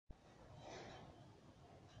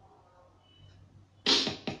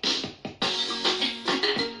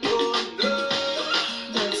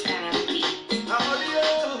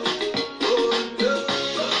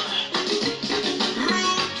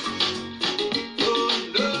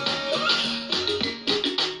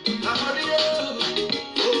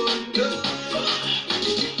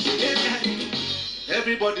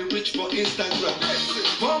everybody reach for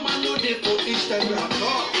Instagram. Come and know they for Instagram.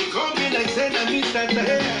 It come be like saying I'm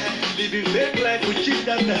Instagram. Living fake life with cheap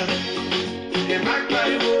data. They make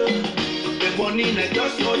my world. The money not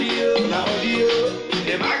just audio. Na audio.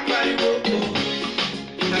 They make my world.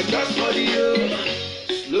 Not just audio.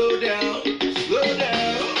 Slow down, slow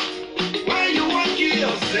down. Why you want to kill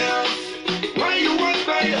yourself? Why you want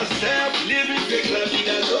by yourself? Living fake life in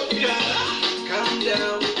a loca. Calm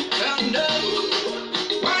down, calm down.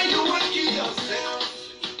 Why you want to kill yourself?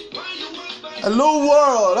 Why you want by Hello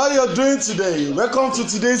world, how you doing today? Welcome to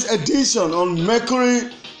today's edition on Mercury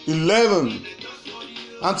 11.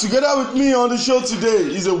 And together with me on the show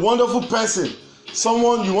today is a wonderful person,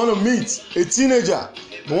 someone you want to meet, a teenager,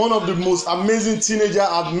 one of the most amazing teenagers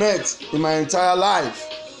I've met in my entire life.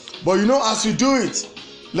 But you know, as we do it,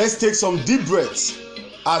 let's take some deep breaths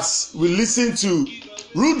as we listen to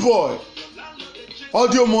Rude Boy,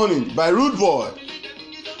 Audio Money by Rude Boy.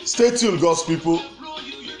 Stay tuned, God's people.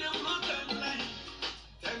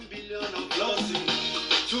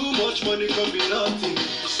 Too much money can be nothing.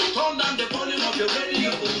 So turn down the volume of your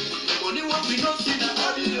radio. The money won't be nothing in the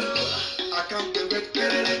audio. I can't get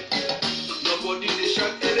it. Nobody they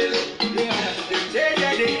shout it. They say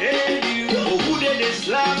that they hate you. Or who they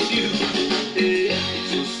slap you.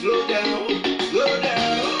 So slow down, slow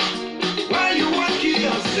down. Why you want to kill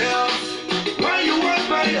yourself? Why you want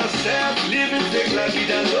by yourself? Living fake la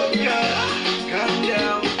vida loca. Calm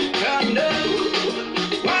down, calm down.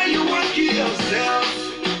 Why you want to kill yourself?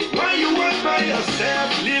 Why you want by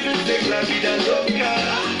yourself? Living fake la vida loca.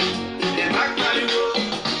 They make my road.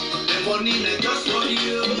 The money they just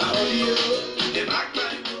audio. They make my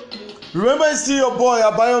road. Remember, it's still your boy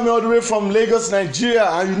Abayomi all the way from Lagos, Nigeria,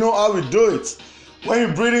 and you know how we do it. When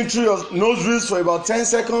you breathe in through your nostrils for about 10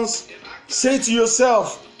 seconds, say to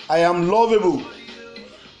yourself, I am lovable.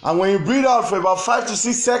 And when you breathe out for about 5 to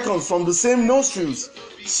 6 seconds from the same nostrils,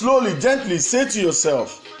 slowly, gently say to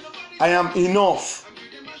yourself, I am enough.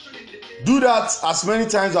 Do that as many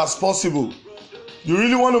times as possible. You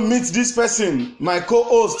really want to meet this person, my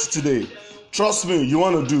co-host today. Trust me, you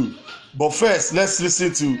want to do. But first, let's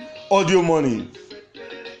listen to Audio Money.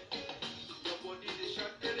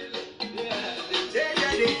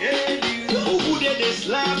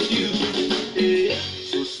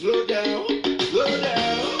 So slow down, slow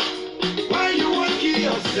down. Why you want to kill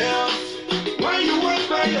yourself? Why you want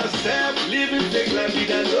by yourself? Living fake la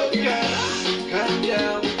vida loca. Calm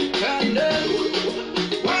down, calm down.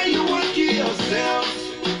 Why you want to kill yourself?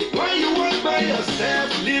 Why you want by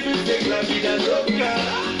yourself? Living fake la vida loca.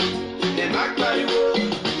 They make my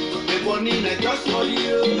road. The money not just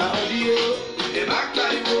audio, na audio. They make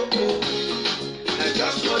my road. Not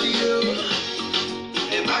just audio.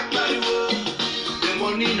 They make my road. The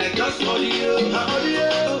money not just audio, na audio.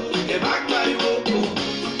 They make my road.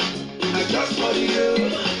 Not just audio.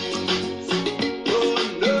 Oh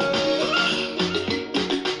no.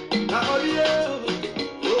 Na audio.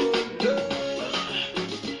 Oh no.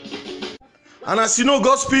 And as you know,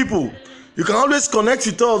 God's people, you can always connect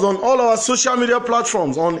with us on all our social media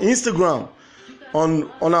platforms, on Instagram, on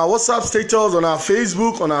our WhatsApp status, on our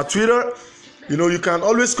Facebook, on our Twitter. You know, you can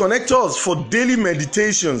always connect us for daily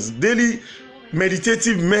meditations, daily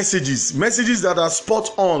meditative messages that are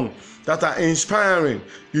spot on, that are inspiring.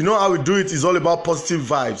 You know how we do it is all about positive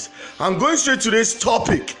vibes. I'm going straight to today's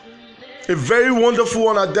topic, a very wonderful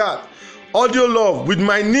one at that. Audio love with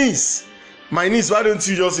my niece. My niece, why don't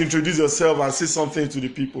you just introduce yourself and say something to the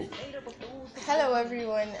people? Hello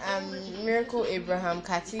everyone, I'm Miracle Abraham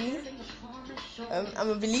Kati. I'm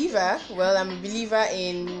a believer. Well, I'm a believer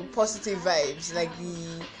in positive vibes, like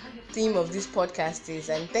the theme of this podcast is.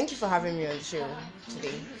 And thank you for having me on the show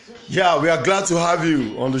today. Yeah, we are glad to have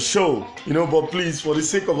you on the show. You know, but please, for the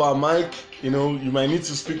sake of our mic, you know, you might need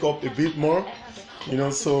to speak up a bit more. You know,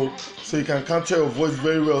 so you can capture your voice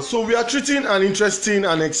very well. So we are treating an interesting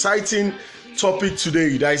and exciting topic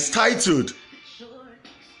today that is titled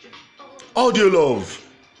Audio Love.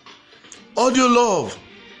 Audio Love.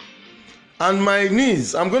 And my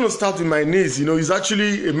niece, I'm going to start with my niece. You know, he's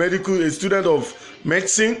actually a student of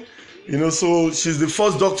medicine. You know, so she's the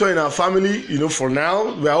first doctor in our family. You know, for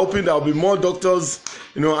now, we are hoping there will be more doctors.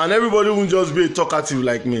 You know, and everybody won't just be a talkative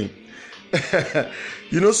like me.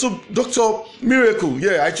 You know, so Dr. Miracle,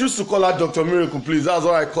 yeah, I choose to call her Dr. Miracle, please. That's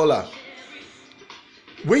what I call her.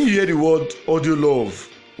 When you hear the word audio love,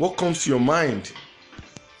 what comes to your mind?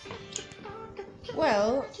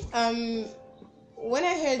 Well, when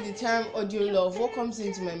I heard the term audio love, what comes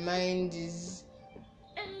into my mind is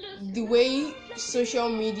the way social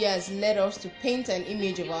media has led us to paint an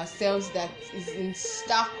image of ourselves that is in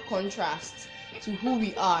stark contrast to who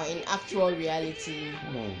we are in actual reality.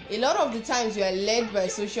 A lot of the times we are led by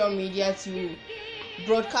social media to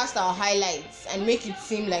broadcast our highlights and make it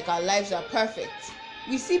seem like our lives are perfect.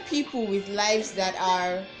 We see people with lives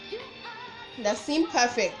that seem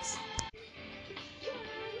perfect.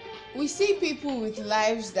 We see people with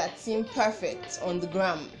lives that seem perfect on the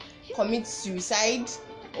gram commit suicide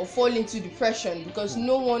or fall into depression because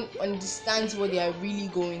no one understands what they are really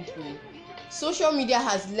going through. Social media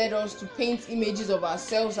has led us to paint images of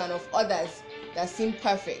ourselves and of others that seem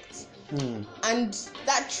perfect. And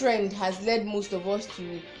that trend has led most of us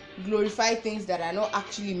to glorify things that are not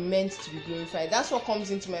actually meant to be glorified. That's what comes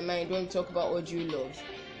into my mind when we talk about audio love.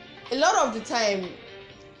 A lot of the time,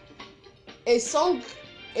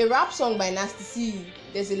 a rap song by Nasty C,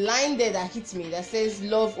 there's a line there that hits me that says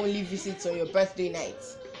love only visits on your birthday night.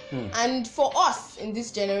 And for us in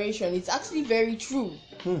this generation, it's actually very true.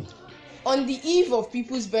 On the eve of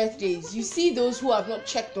people's birthdays, you see those who have not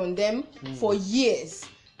checked on them for years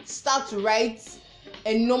start to write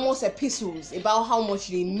enormous epistles about how much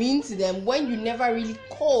they mean to them when you never really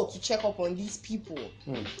call to check up on these people.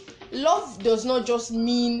 Love does not just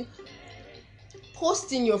mean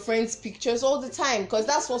posting your friends' pictures all the time, because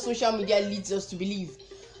that's what social media leads us to believe.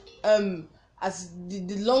 As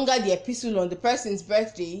the longer the epistle on the person's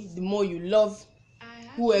birthday, the more you love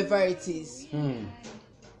whoever it is.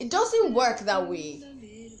 It doesn't work that way.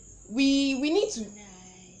 We need to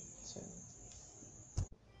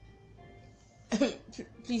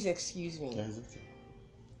please excuse me.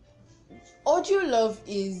 Audio love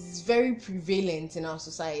is very prevalent in our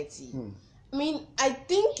society. I mean, I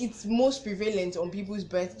think it's most prevalent on people's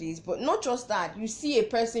birthdays, but not just that. You see a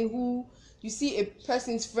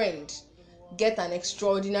person's friend get an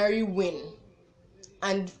extraordinary win,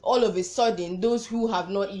 and all of a sudden, those who have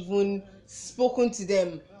not even spoken to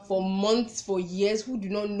them for months, for years, who do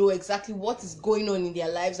not know exactly what is going on in their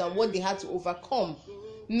lives and what they had to overcome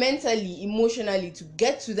mentally, emotionally to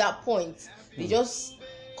get to that point, they just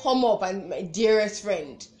come up and my dearest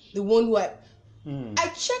friend, the one who I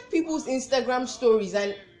check people's Instagram stories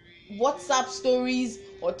and WhatsApp stories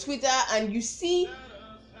or Twitter, and you see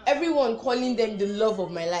everyone calling them the love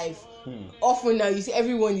of my life. Often now you see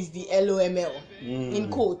everyone is the LOML in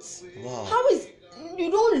quotes. Wow. How is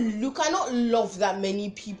you cannot love that many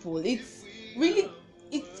people? It's really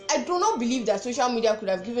I do not believe that social media could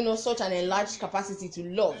have given us such an enlarged capacity to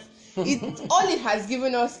love. All it has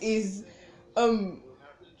given us is a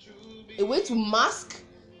way to mask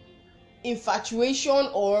infatuation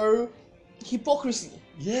or hypocrisy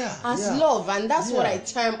as love, and that's what I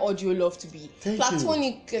term audio love to be.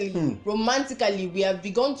 Platonically, romantically, we have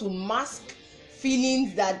begun to mask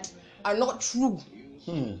feelings that are not true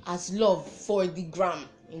as love for the gram,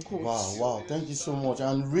 in quotes. Wow, thank you so much.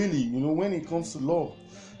 And really, when it comes to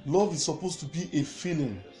love is supposed to be a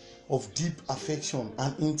feeling of deep affection,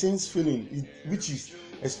 an intense feeling which is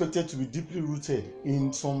expected to be deeply rooted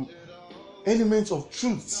in some elements of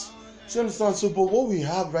truth. Do you understand? So, but what we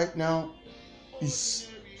have right now is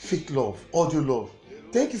fake love, audio love.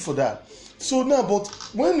 Thank you for that. So now, but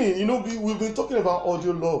when we've been talking about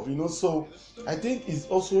audio love, so I think it's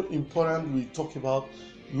also important we talk about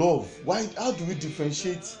love. How do we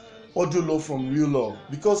differentiate audio love from real love?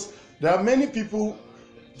 Because there are many people,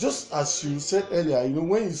 just as you said earlier,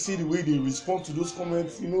 when you see the way they respond to those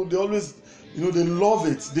comments, they always, they love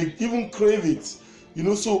it, they even crave it,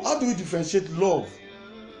 so how do we differentiate love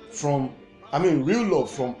real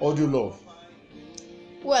love from audio love?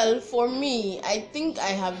 Well, for me, I think I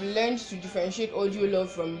have learned to differentiate audio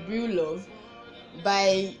love from real love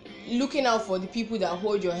by looking out for the people that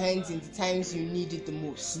hold your hands in the times you need it the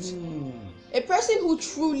most. A person who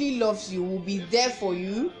truly loves you will be there for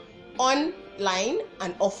you online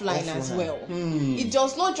and offline as well. It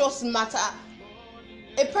does not just matter.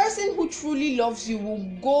 A person who truly loves you will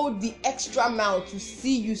go the extra mile to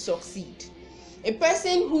see you succeed. A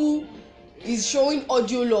person who is showing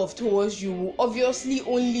audio love towards you will obviously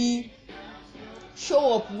only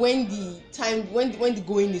show up when the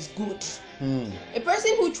going is good. A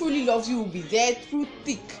person who truly loves you will be there through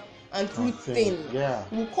thick and through thin.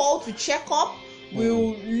 Will call to check up,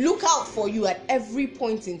 will look out for you at every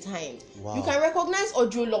point in time. You can recognize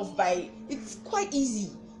audio love it's quite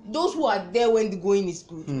easy. Those who are there when the going is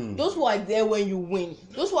good, those who are there when you win,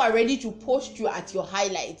 those who are ready to post you at your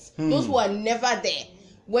highlights, those who are never there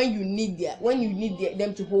when you need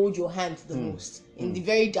them to hold your hand the most in the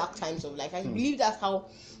very dark times of life. I believe that's how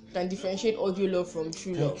you can differentiate audio love from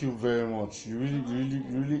true love. Thank you very much. You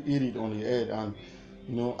really hit it on the head, and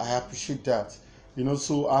I appreciate that.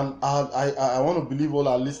 So, and I want to believe all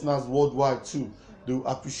our listeners worldwide too they will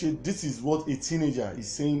appreciate. This is what a teenager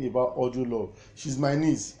is saying about audio love. She's my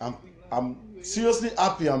niece. I'm seriously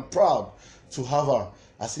happy and proud to have her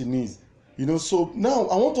as a niece. You know, so now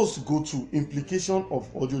I want us to go to implication of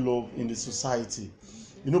audio love in the society.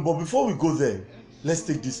 You know, but before we go there, let's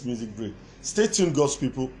take this music break. Stay tuned, God's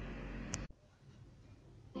people.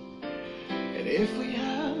 And if we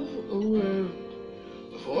have a world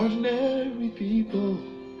of ordinary people,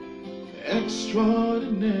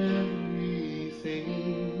 extraordinary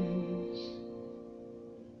things.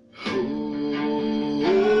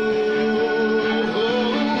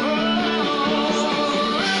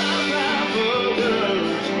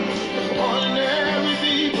 Ordinary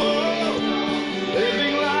people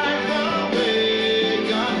living life the way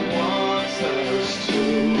God wants us to.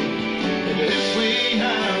 And if we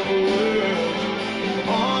have a world of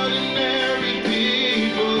ordinary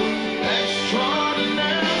people,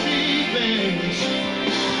 extraordinary things.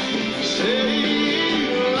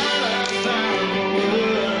 Say last time a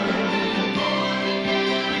world of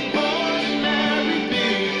ordinary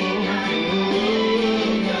people.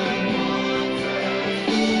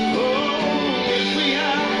 Oh, if we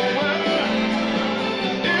have a world,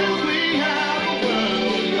 if we have a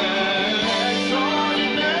world, yeah,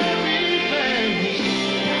 extraordinary things.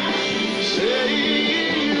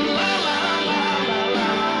 Say la la la la la.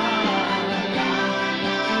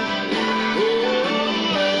 Oh,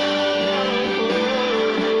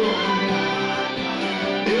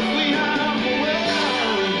 if we have a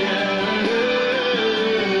world, yeah,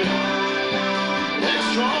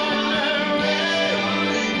 extraordinary,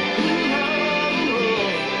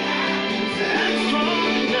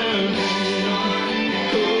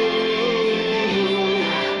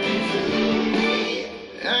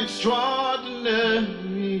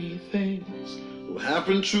 extraordinary things will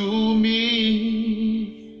happen to me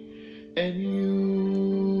and you.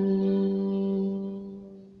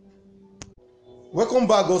 Welcome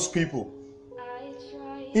back, God's people.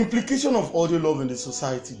 Implication of audio love in the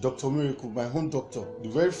society. Dr. Miracle, my own doctor, the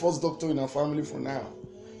very first doctor in our family for now.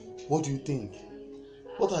 What do you think?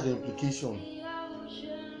 What are the implications?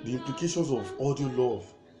 The implications of audio love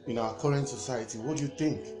in our current society. What do you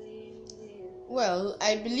think? Well,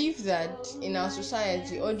 I believe that in our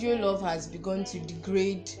society, audio love has begun to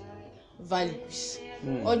degrade values.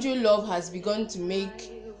 Audio love has begun to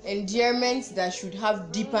make endearments that should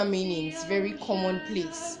have deeper meanings very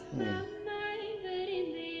commonplace.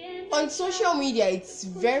 On social media, it's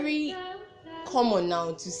very common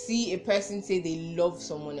now to see a person say they love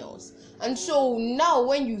someone else. And so now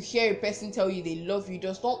when you hear a person tell you they love you, it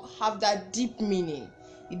does not have that deep meaning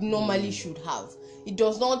it normally should have. It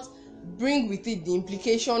does not bring with it the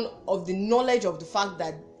implication of the knowledge of the fact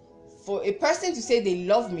that for a person to say they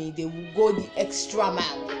love me, they will go the extra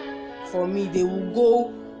mile for me. They will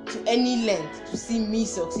go to any length to see me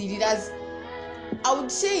succeed. It has, I would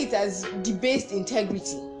say it has debased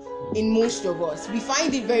integrity in most of us. We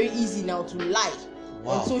find it very easy now to lie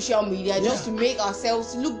on social media just to make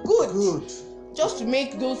ourselves look good. Just to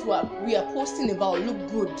make those we are posting about look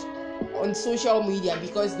good on social media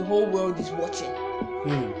because the whole world is watching.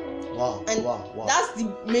 That's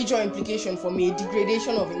the major implication for me, a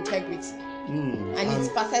degradation of integrity. And it's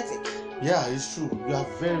pathetic. Yeah, it's true. You are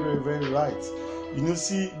very, very, very right. You know,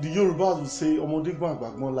 see, the Yorubas will say,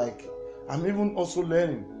 more like, I'm even also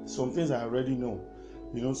learning some things I already know.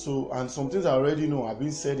 You know, so, and some things I already know are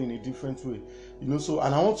being said in a different way. You know, so,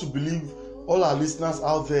 and I want to believe all our listeners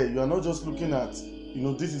out there, you are not just looking at, you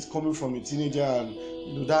know, this is coming from a teenager and,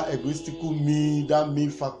 you know, that egoistical me, that me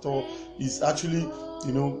factor is actually,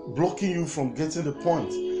 you know, blocking you from getting the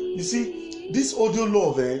point. You see, this audio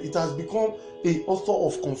love, it has become a author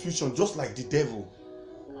of confusion, just like the devil.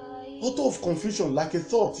 Author of confusion, like a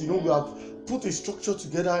thought. You know, we have put a structure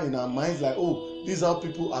together in our minds, like, oh, this is how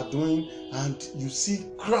people are doing, and you see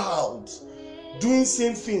crowds doing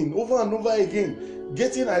same thing over and over again,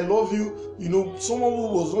 getting I love you. You know, someone who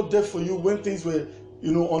was not there for you when things were,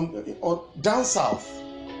 you know, on down south,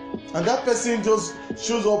 and that person just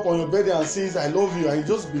shows up on your bed and says I love you, and you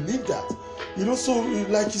just believe that. You know, so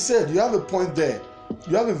like you said, you have a point there.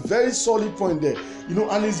 You have a very solid point there. You know,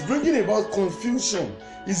 and it's bringing about confusion.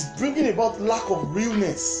 It's bringing about lack of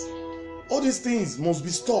realness. All these things must be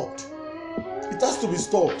stopped. It has to be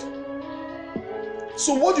stopped.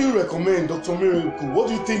 So what do you recommend, Dr. Miracle? What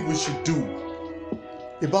do you think we should do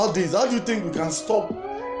about this? How do you think we can stop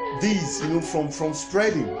these, you know, from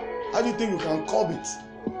spreading? How do you think we can curb it?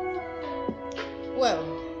 Well,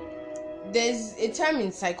 there's a term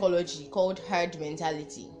in psychology called herd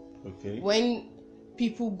mentality. Okay. When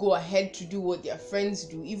people go ahead to do what their friends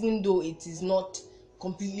do, even though it is not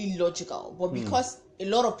completely logical, but because a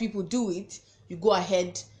lot of people do it, you go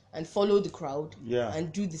ahead and follow the crowd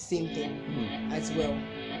and do the same thing as well.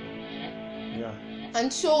 Yeah.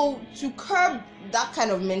 And so to curb that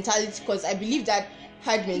kind of mentality, because I believe that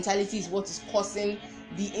herd mentality is what is causing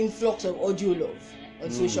the influx of audio love on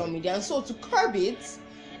social media. And so to curb it,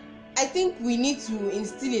 I think we need to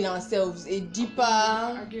instill in ourselves a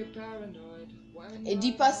deeper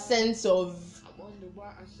sense of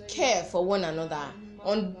care for one another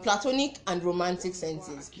on platonic and romantic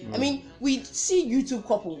senses. I mean, we see YouTube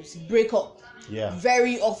couples break up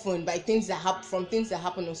very often by things that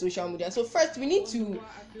happen on social media. So first, we need to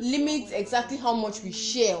limit exactly how much we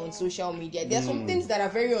share on social media. There are some things that are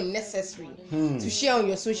very unnecessary to share on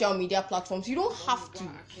your social media platforms. You don't have to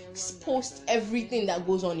post everything that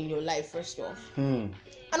goes on in your life, first off.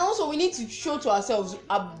 And also, we need to show to ourselves,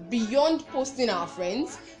 beyond posting our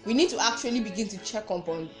friends, we need to actually begin to check up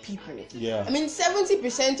on people. Yeah. I mean,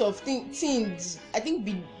 70% of teens, I think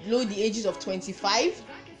below the ages of 25,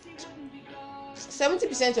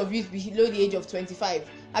 70% of youth below the age of 25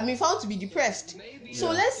 have been found to be depressed. So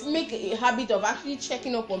let's make a habit of actually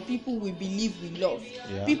checking up on people we believe we love,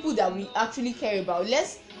 people that we actually care about.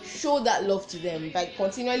 Let's show that love to them by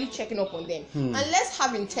continually checking up on them. And let's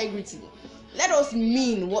have integrity. Let us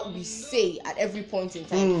mean what we say at every point in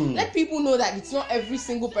time. Let people know that it's not every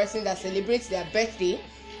single person that celebrates their birthday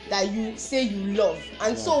that you say you love.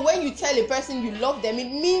 And so when you tell a person you love them,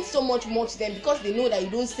 it means so much more to them because they know that you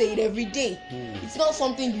don't say it every day. It's not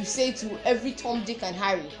something you say to every Tom, Dick and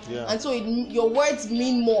Harry. And so your words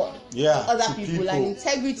mean more to other people, and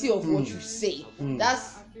integrity of what you say.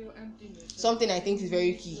 That's something I think is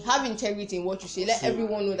very key. Have integrity in what you say. Let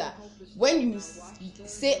everyone know that when you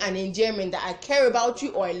say an endearment that I care about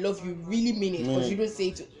you or I love you, really mean it, because you don't say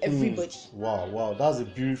it to everybody. Wow, that's a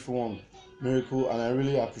beautiful one, Miracle, and I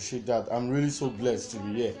really appreciate that. I'm really so blessed to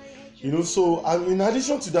be here. So in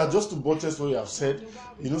addition to that, just to buttress what you have said,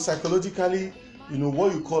 psychologically,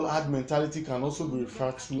 what you call herd mentality can also be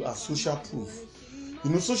referred to as social proof.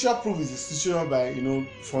 Social proof is institutional by,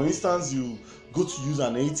 for instance, you go to use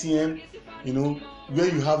an ATM, where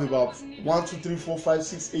you have about 1, 2, 3, 4, 5,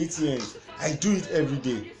 6 ATMs. I do it every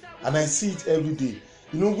day and I see it every day.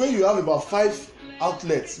 Where you have about 5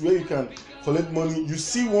 outlets where you can collect money, you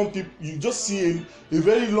just see a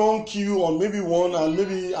very long queue on maybe one and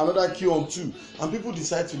maybe another queue on 2, and people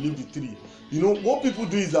decide to leave the 3. What people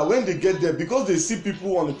do is that when they get there, because they see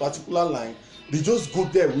people on a particular line, they just go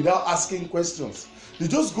there without asking questions. They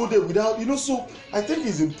just go there without, so I think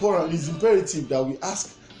it's imperative that we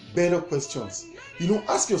ask better questions.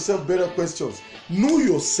 Ask yourself better questions. Know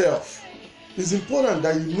yourself. It's important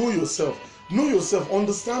that you know yourself. Know yourself.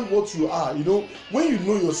 Understand what you are. When you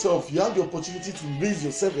know yourself, you have the opportunity to raise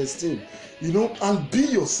your self-esteem. And be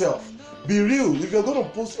yourself. Be real. If you're going to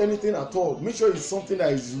post anything at all, make sure it's something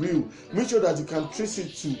that is real. Make sure that you can trace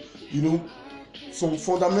it to, some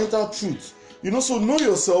fundamental truths. So know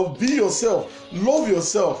yourself. Be yourself. Love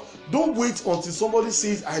yourself. Don't wait until somebody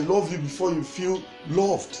says I love you before you feel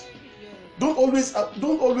loved. Don't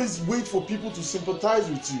always wait for people to sympathize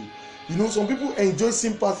with you. Some people enjoy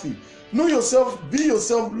sympathy. Know yourself, be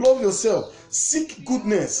yourself, love yourself. Seek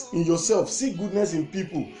goodness in yourself. Seek goodness in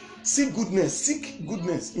people. Seek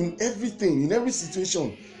goodness in everything, in every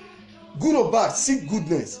situation. Good or bad, seek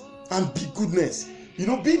goodness and be goodness. Be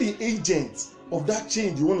the agent of that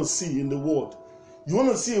change you want to see in the world. You want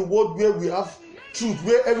to see a world where we have truth,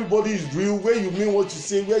 where everybody is real, where you mean what you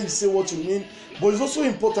say, where you say what you mean. But it's also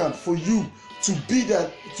important for you to be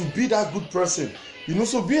that good person.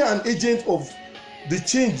 So be an agent of the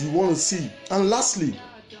change you want to see. And lastly,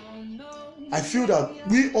 I feel that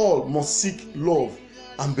we all must seek love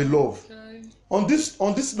and be loved. On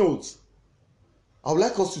this note, I would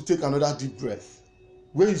like us to take another deep breath,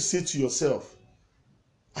 where you say to yourself,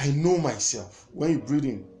 I know myself, when you breathe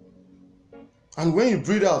in. And when you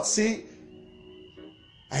breathe out, say,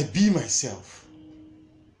 I be myself.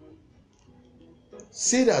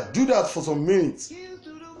 Say that, do that for some minutes. Cheers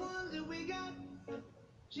to the ones that we got.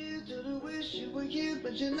 Cheers to the wish you were here,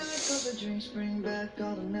 but you're not. Cause the drinks bring back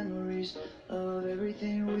all the memories of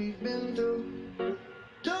everything we've been through.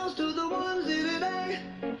 Toast to the ones here today.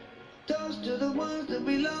 Toast to the ones that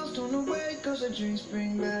we lost on the way. Cause the drinks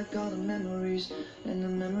bring back all the memories. And the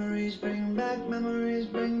memories bring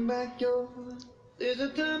back your. There's a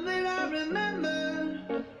time that I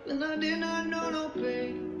remember when I did not know no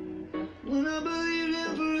pain. When I believed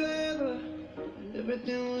in forever,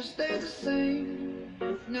 everything would stay the same.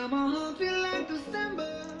 Now my heart feels like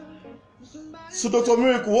December. So, Dr.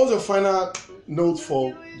 Miracle, what's your final note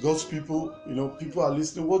for God's people? People are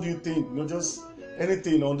listening. What do you think? Just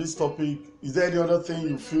anything on this topic. Is there any other thing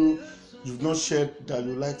you feel you've not shared that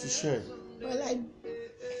you'd like to share? Well,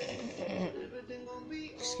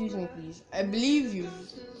 excuse me please, I believe you've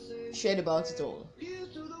shared about it all.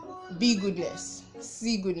 Be goodness,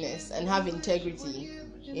 see goodness, and have integrity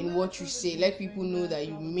in what you say. Let people know that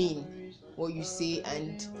you mean what you say,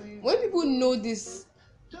 and when people know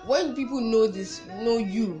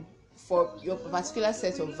you for your particular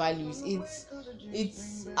set of values, it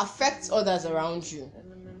affects others around you,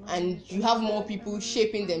 and you have more people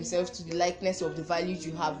shaping themselves to the likeness of the values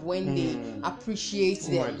you have when they appreciate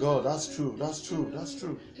them. Oh my God, that's true.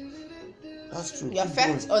 You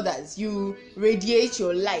affect others. You radiate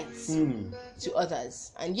your light to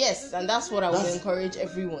others, and that's what I would encourage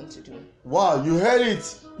everyone to do. Wow, you heard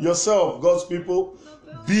it yourself, God's people.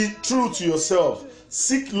 Be true to yourself.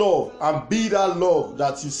 Seek love and be that love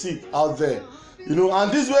that you seek out there.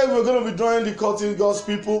 And this way we're going to be drawing the curtain, God's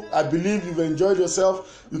people. I believe you've enjoyed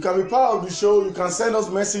yourself. You can be part of the show. You can send us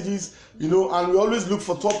messages, and we always look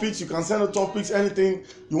for topics. You can send us topics, anything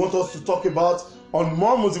you want us to talk about. On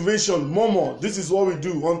More Motivation, more. This is what we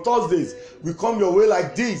do. On Thursdays, we come your way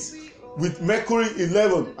like this with Mercury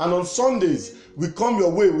 11. And on Sundays, we come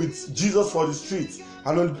your way with Jesus for the Streets.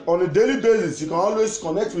 And on a daily basis, you can always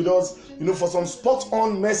connect with us, for some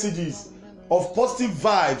spot-on messages of positive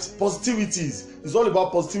vibes, positivities. It's all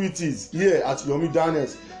about positivities here at Yomi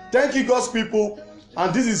Daniels. Thank you, God's people.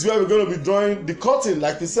 And this is where we're going to be drawing the curtain,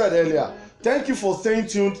 like we said earlier. Thank you for staying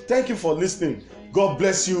tuned. Thank you for listening. God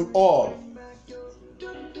bless you all.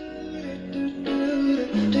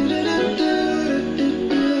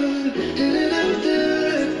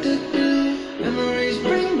 Memories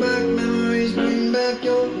bring back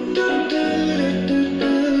your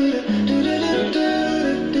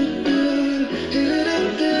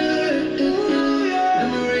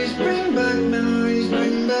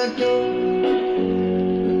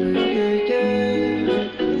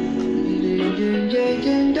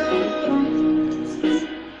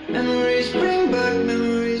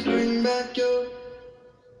memories bring back your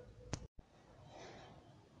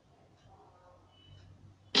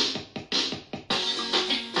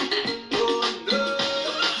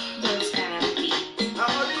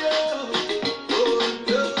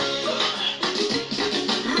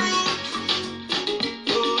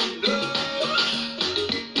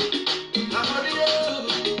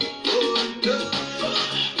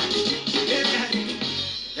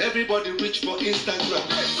Everybody reach for Instagram.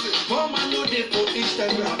 Come and know they for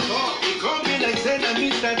Instagram. It come be like saying I'm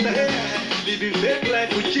Instagram. Living fake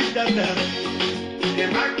life with cheap data.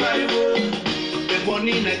 Them act like the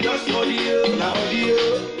money not just audio. Now audio.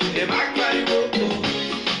 Them act like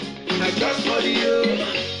not just audio.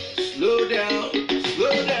 Slow down.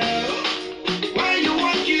 Why you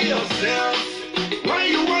want to kill yourself? Why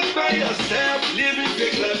you want by yourself? Living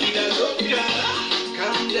fake life with a loca.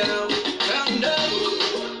 Calm down.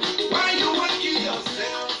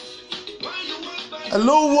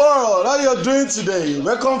 Hello world, how you doing today?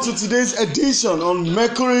 Welcome to today's edition on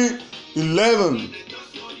Mercury 11.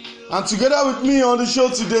 And together with me on the show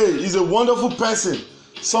today is a wonderful person,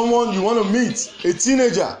 someone you want to meet, a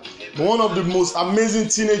teenager, one of the most amazing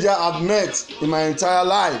teenagers I've met in my entire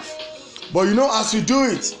life. But as we do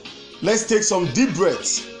it, let's take some deep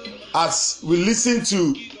breaths as we listen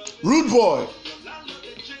to Rude Boy,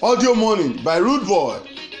 Audio Morning by Rude Boy.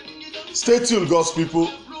 Stay tuned, God's people.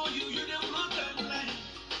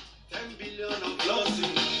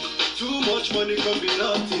 Money can be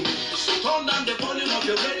nothing. So turn down the volume of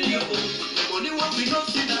your radio. The money won't be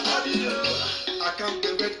nothing in audio. I can't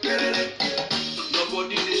get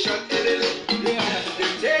nobody they shout they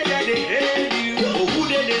say that they hate you. Or who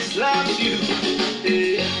they slap you.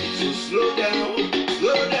 So slow down.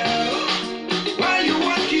 Why you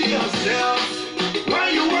want to kill yourself? Why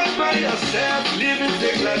you want by yourself? Living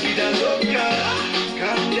fake like it a loca.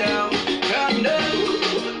 Calm down.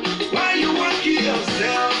 Why you want to kill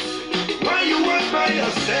yourself? Why you work by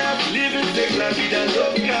yourself, living fake la vida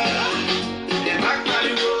loca? Them act by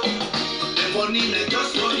the money not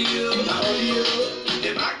just audio.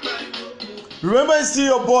 Them act by the Remember, it's still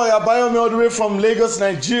your boy Abayomi all the way from Lagos,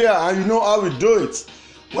 Nigeria, and you know how we do it.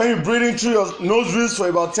 When you breathe in through your nostrils for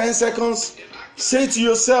about 10 seconds, say to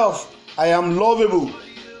yourself, I am lovable.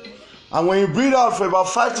 And when you breathe out for about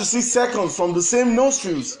 5 to 6 seconds from the same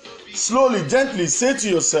nostrils, slowly, gently say to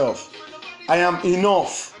yourself, I am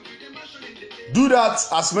enough. Do that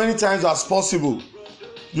as many times as possible.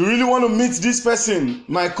 You really want to meet this person,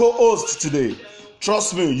 my co-host today.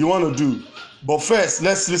 Trust me, you want to do. But first,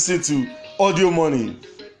 let's listen to Audio Morning.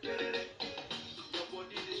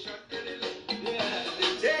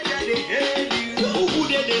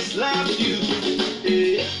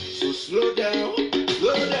 So slow down.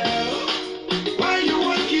 Why you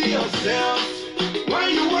want to kill yourself? Why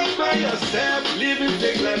you want by yourself? yourself, living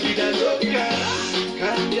fake life with a loca.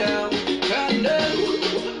 Calm down, calm down.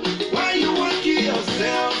 Why you want to kill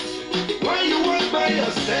yourself? Why you want by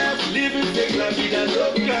yourself, living fake life with a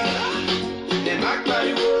loca? They back by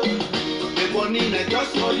you, the money not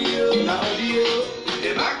just for you, not audio.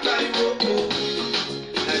 They back by you,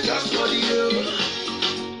 not just for you.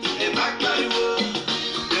 They back by you,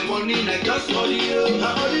 the money not just for you,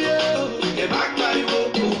 not audio. They back by you,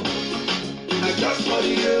 not just for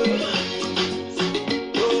you.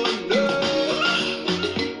 Oh no,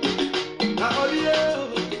 not audio.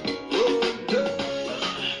 Oh no.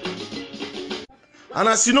 And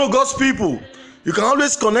as you know, God's people, you can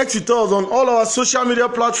always connect with us on all our social media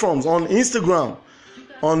platforms, on Instagram,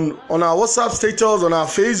 on our WhatsApp status, on our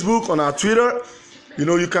Facebook, on our Twitter. You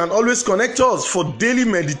know, you can always connect us for daily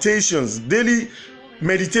meditations, daily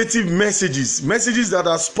meditative messages that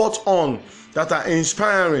are spot on, that are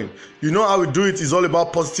inspiring. You know how we do it is all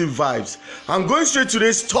about positive vibes. I'm going straight to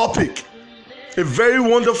today's topic, a very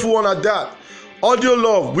wonderful one at that. Audio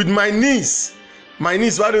love with my niece. My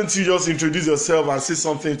niece, why don't you just introduce yourself and say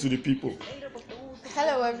something to the people?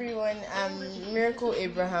 Hello everyone, I'm Miracle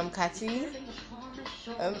Abraham Kati.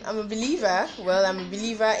 I'm a believer. Well, I'm a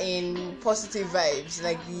believer in positive vibes,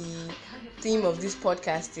 like the theme of this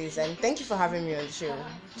podcast is. And thank you for having me on the show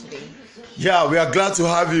today. Yeah, we are glad to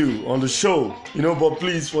have you on the show. You know, but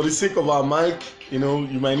please, for the sake of our mic, you know,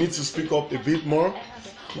 you might need to speak up a bit more.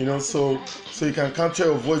 You know, so you can capture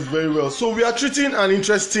your voice very well. So we are treating an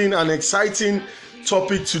interesting and exciting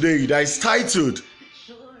topic today that is titled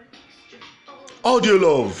Audio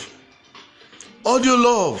Love. Audio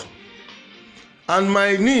Love. And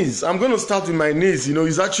my niece, I'm going to start with my niece. You know,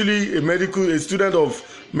 he's actually a student of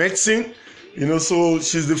medicine. You know, so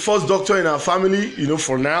she's the first doctor in our family. You know,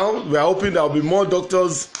 for now, we are hoping there will be more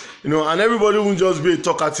doctors. You know, and everybody won't just be a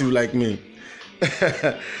talkative like me.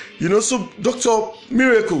 You know, so Dr.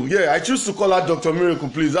 Miracle, yeah, I choose to call her Dr. Miracle,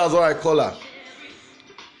 please. That's what I call her.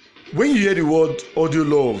 When you hear the word audio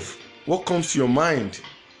love, what comes to your mind?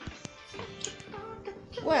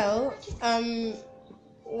 Well,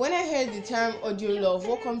 when I heard the term audio love,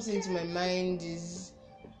 what comes into my mind is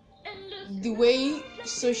the way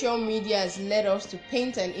social media has led us to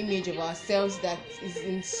paint an image of ourselves that is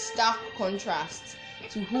in stark contrast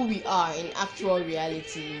to who we are in actual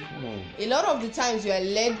reality. A lot of the times we are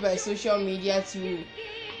led by social media to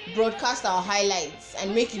broadcast our highlights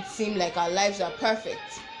and make it seem like our lives are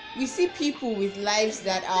perfect. We see people with lives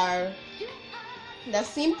that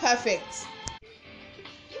seem perfect.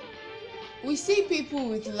 We see people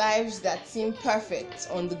with lives that seem perfect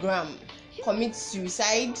on the gram commit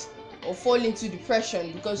suicide or fall into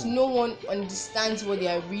depression because no one understands what they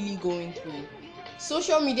are really going through.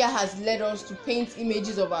 Social media has led us to paint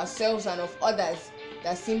images of ourselves and of others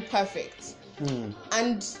that seem perfect.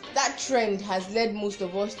 And that trend has led most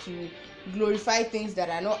of us to glorify things that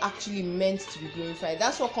are not actually meant to be glorified.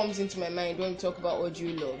 That's what comes into my mind when we talk about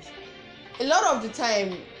audio love. A lot of the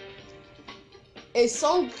time, a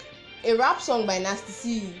rap song by Nasty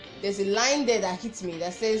C, there's a line there that hits me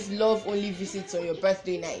that says love only visits on your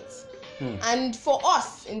birthday night. And for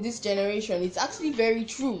us in this generation, it's actually very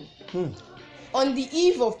true. On the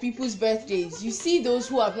eve of people's birthdays, you see those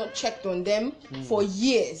who have not checked on them for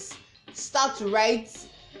years start to write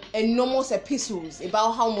enormous epistles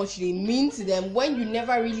about how much they mean to them when you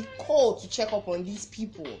never really call to check up on these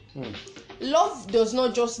people. Love does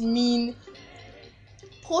not just mean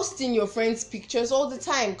posting your friends' pictures all the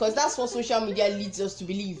time, because that's what social media leads us to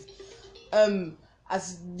believe.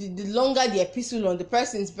 As the longer the epistle on the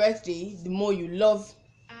person's birthday, the more you love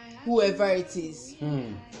whoever it is.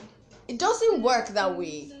 It doesn't work that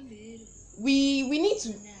way. We need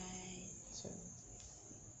to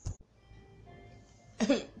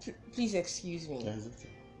please excuse me.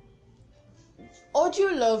 Audio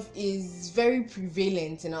love is very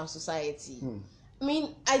prevalent in our society. I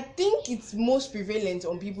mean, I think it's most prevalent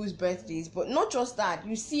on people's birthdays, but not just that.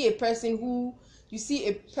 You see a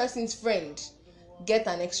person's friend get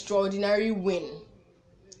an extraordinary win,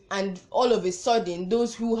 and all of a sudden,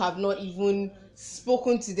 those who have not even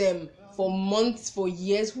spoken to them for months, for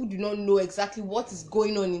years, who do not know exactly what is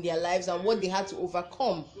going on in their lives and what they had to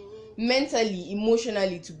overcome mentally,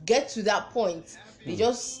 emotionally to get to that point, they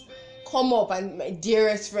just come up and my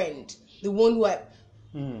dearest friend, the one who I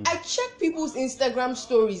check people's Instagram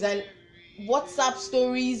stories and WhatsApp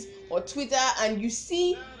stories or Twitter, and you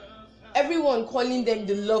see everyone calling them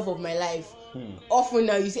the love of my life. Often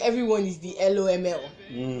now you see everyone is the LOML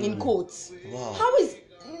in quotes. Wow. How is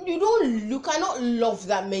you cannot love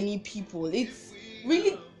that many people? It's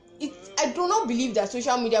really I do not believe that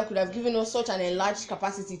social media could have given us such an enlarged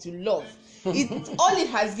capacity to love. All it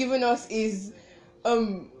has given us is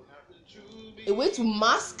a way to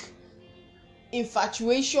mask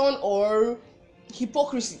infatuation or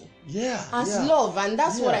hypocrisy as love, and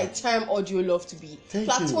that's what I term audio love to be.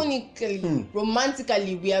 Platonically,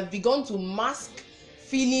 romantically, we have begun to mask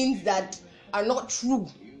feelings that are not true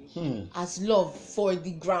as love for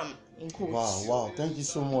the gram, in quotes. Wow, thank you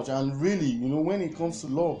so much. And really, when it comes to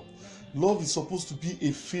love is supposed to be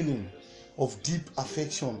a feeling of deep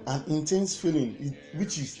affection and intense feeling,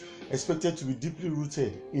 which is expected to be deeply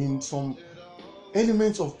rooted in some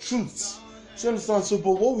elements of truth. So you understand? So,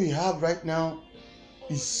 but what we have right now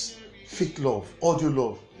is fake love, audio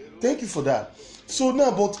love. Thank you for that. So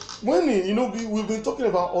now, but when we've been talking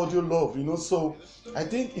about audio love, so I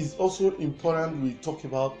think it's also important we talk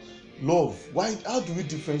about love. How do we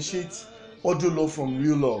differentiate audio love from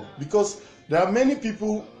real love? Because there are many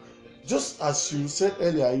people, just as you said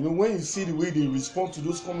earlier, when you see the way they respond to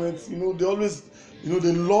those comments, they always,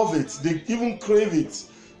 they love it, they even crave it,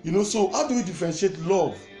 so how do we differentiate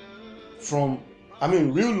love from,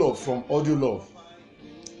 real love from audio love?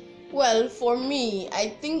 Well, for me,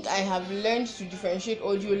 I think I have learned to differentiate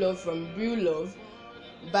audio love from real love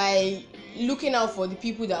by looking out for the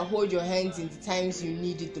people that hold your hands in the times you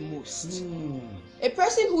need it the most. A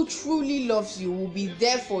person who truly loves you will be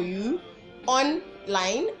there for you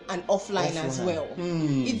online and offline as well.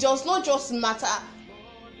 It does not just matter.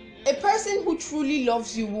 A person who truly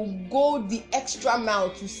loves you will go the extra mile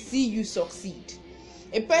to see you succeed.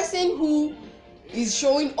 A person who is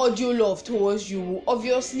showing audio love towards you will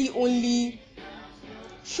obviously only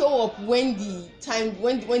show up when the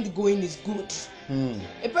going is good.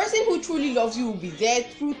 A person who truly loves you will be there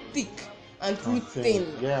through thick and through thin.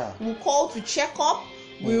 Will call to check up,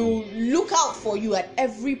 will look out for you at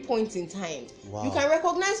every point in time. You can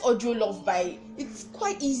recognize audio love by, it's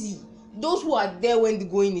quite easy. Those who are there when the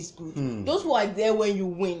going is good, those who are there when you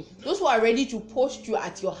win, those who are ready to post you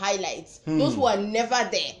at your highlights, those who are never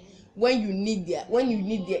there when you need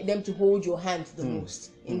them to hold your hand the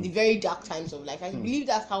most in the very dark times of life. I believe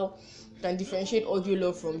that's how you can differentiate audio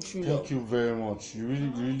love from true love. Thank you very much. You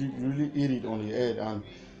really hit it on the head, and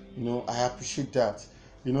I appreciate that.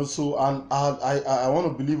 So, and I want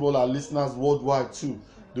to believe all our listeners worldwide too,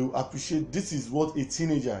 they will appreciate this is what a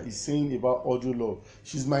teenager is saying about audio love.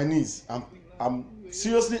 She's my niece. I'm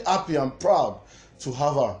seriously happy and proud to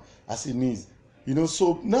have her as a niece.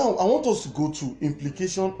 So now I want us to go to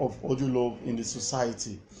implication of audio love in the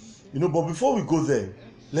society. But before we go there,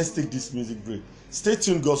 let's take this music break. Stay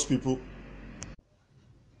tuned, God's people.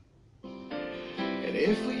 And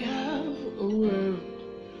if we have a world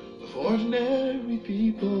of ordinary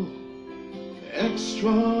people,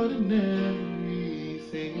 extraordinary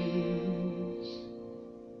things.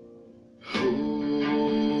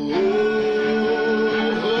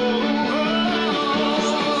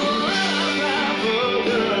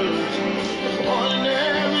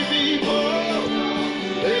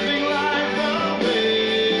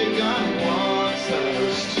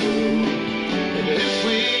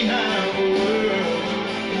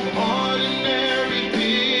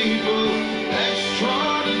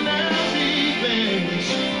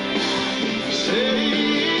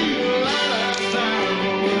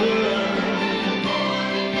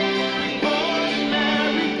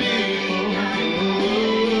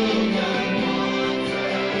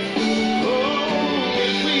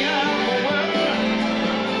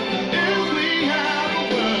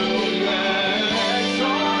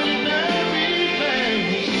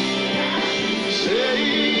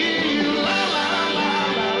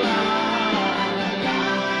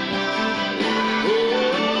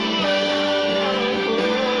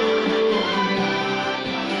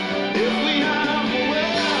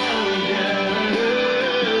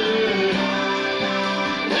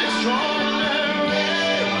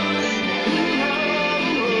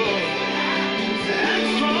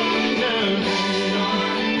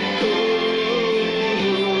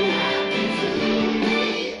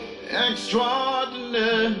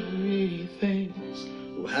 Extraordinary things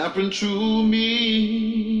will happen to me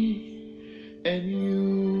and you.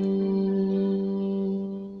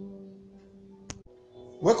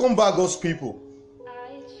 Welcome back, God's people.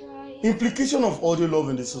 Implication of audio love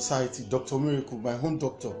in the society. Dr. Miracle, my home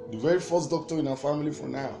doctor, the very first doctor in our family for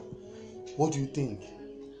now. What do you think?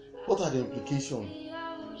 What are the implications?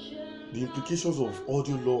 The implications of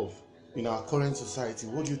audio love in our current society.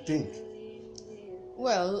 What do you think?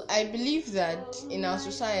 Well, I believe that in our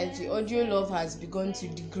society, audio love has begun to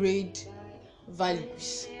degrade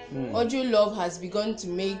values. Audio love has begun to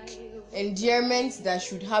make endearments that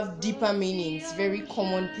should have deeper meanings very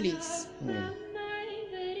commonplace.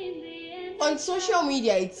 On social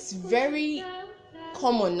media, it's very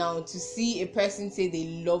common now to see a person say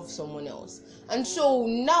they love someone else, and so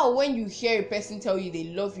now when you hear a person tell you they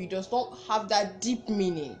love you, it does not have that deep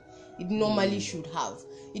meaning it normally should have.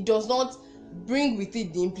 It does not bring with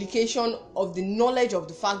it the implication of the knowledge of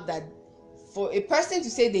the fact that for a person to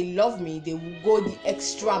say they love me, they will go the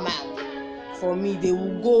extra mile for me. They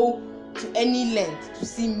will go to any length to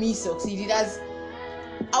see me succeed. It has,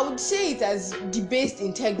 I would say, it has debased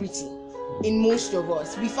integrity in most of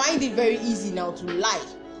us. We find it very easy now to lie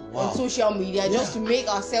on social media just to make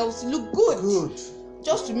ourselves look good.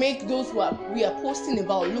 Just to make those we are posting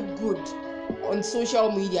about look good on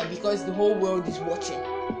social media because the whole world is watching.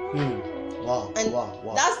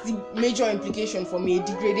 That's the major implication for me, a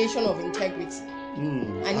degradation of integrity.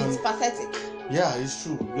 And it's pathetic. Yeah, it's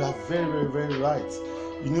true. You are very, very, very right.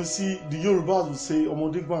 You know, see, the Yorubas will say,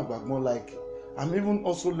 more like, I'm even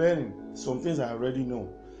also learning some things I already know.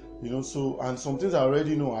 You know, so, and some things I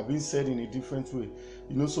already know have been said in a different way.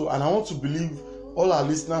 You know, so, and I want to believe all our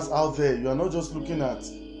listeners out there, you are not just looking at,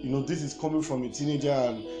 you know, this is coming from a teenager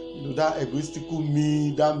and, you know, that egoistical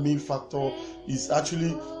me, that me factor is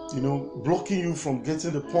actually, you know, blocking you from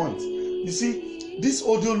getting the point. You see, this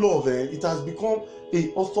audio love, it has become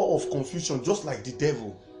a author of confusion, just like the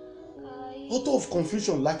devil. Author of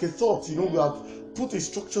confusion, like a thought. You know, we have put a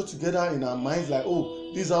structure together in our minds, like,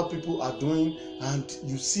 oh, this is how people are doing, and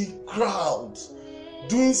you see crowds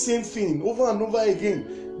doing same thing over and over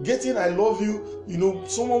again, getting I love you. You know,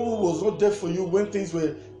 someone who was not there for you when things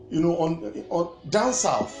were, you know, on down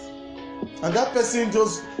south, and that person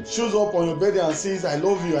just shows up on your birthday and says I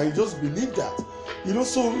love you, and you just believe that. You know,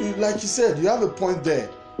 so like you said, you have a point there.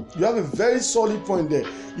 You have a very solid point there.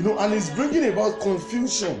 You know, and it's bringing about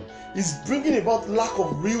confusion. It's bringing about lack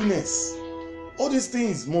of realness. All these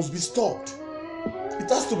things must be stopped. It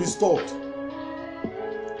has to be stopped.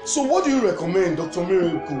 So what do you recommend, Dr.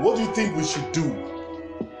 Miracle? What do you think we should do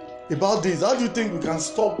about this? How do you think we can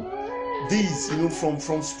stop these, you know, from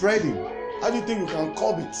spreading? How do you think we can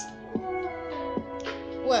curb it?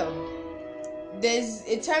 Well, there's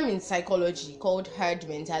a term in psychology called herd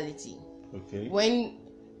mentality. Okay. When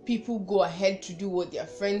people go ahead to do what their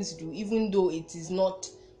friends do, even though it is not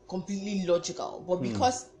completely logical, but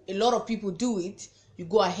because a lot of people do it, you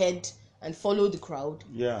go ahead and follow the crowd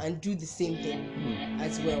and do the same thing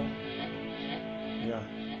as well.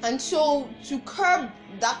 And so to curb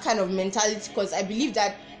that kind of mentality, because I believe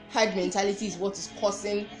that herd mentality is what is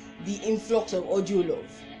causing the influx of audio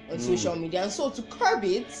love on social media, and so to curb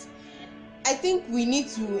it, I think we need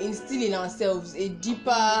to instill in ourselves a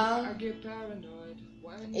deeper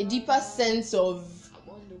sense of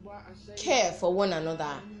care for one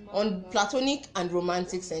another on platonic and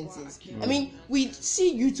romantic senses. I mean, we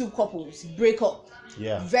see YouTube couples break up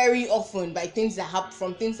very often by things that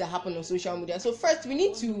happen on social media. So first, we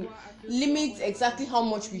need to limit exactly how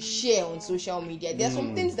much we share on social media. There are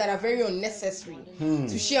some things that are very unnecessary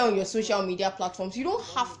to share on your social media platforms. You don't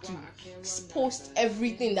have to post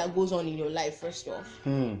everything that goes on in your life, first off.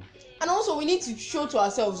 And also, we need to show to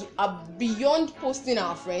ourselves, beyond posting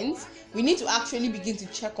our friends, we need to actually begin to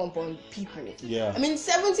check up on people. I mean,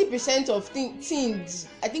 70% of teens,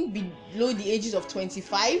 I think below the ages of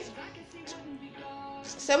 25,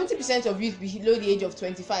 70% of youth below the age of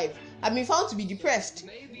 25 have been found to be depressed.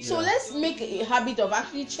 So let's make a habit of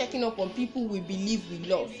actually checking up on people we believe we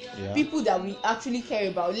love, people that we actually care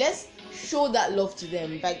about. Let's show that love to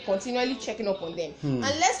them by continually checking up on them. And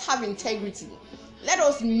let's have integrity. Let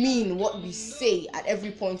us mean what we say at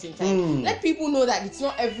every point in time. Let people know that it's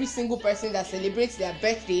not every single person that celebrates their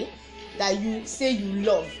birthday that you say you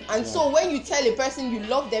love. And so when you tell a person you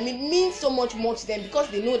love them, it means so much more to them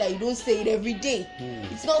because they know that you don't say it every day.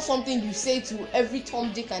 It's not something you say to every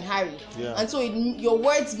Tom, Dick and Harry. And so your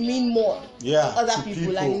words mean more to other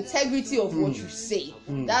people, and integrity of what you say.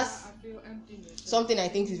 That's something I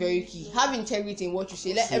think is very key. Have integrity in what you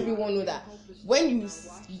say. Let everyone know that when you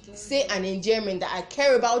say an endearment that I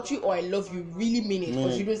care about you or I love you, really mean it,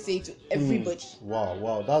 because you don't say it to everybody.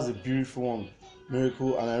 Wow, that's a beautiful one,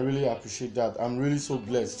 Miracle, and I really appreciate that. I'm really so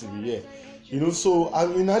blessed to be here. You know, so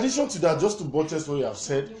in addition to that, just to buttress what you have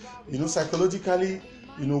said, you know, psychologically,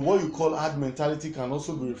 you know, what you call herd mentality can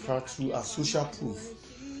also be referred to as social proof.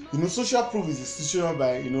 You know, social proof is institutional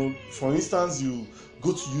by, you know, for instance, you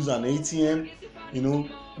go to use an ATM, you know,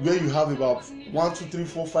 where you have about 1, 2, 3,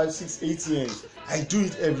 4, 5, 6 ATMs. I do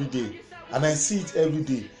it every day and I see it every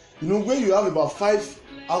day. You know, where you have about 5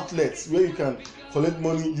 outlets where you can collect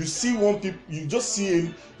money. You see you just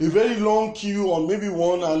see a very long queue on maybe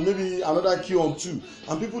one and maybe another queue on two,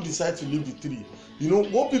 and people decide to leave the three. You know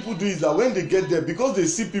what people do is that when they get there, because they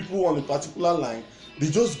see people on a particular line, they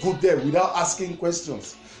just go there without asking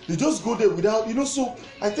questions. They just go there without, so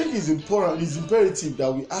I think it's imperative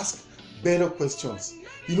that we ask better questions.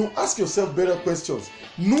 Ask yourself better questions.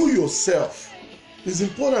 Know yourself. It's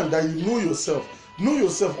important that you know yourself. Know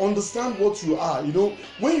yourself, understand what you are.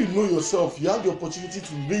 When you know yourself, you have the opportunity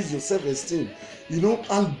to raise your self-esteem,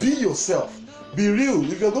 and be yourself. Be real.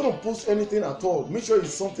 If you're going to post anything at all, make sure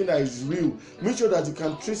it's something that is real. Make sure that you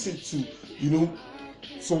can trace it to,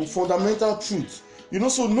 some fundamental truth.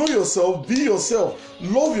 So know yourself, be yourself,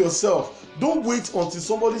 love yourself. Don't wait until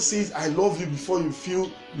somebody says I love you before you feel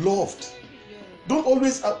loved. Don't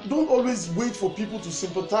always wait for people to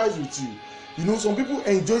sympathize with you. Some people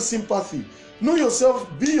enjoy sympathy. Know yourself,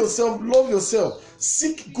 be yourself, love yourself.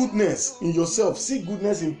 Seek goodness in yourself, seek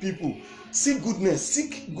goodness in people. Seek goodness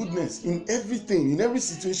in everything, in every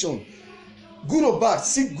situation. Good or bad,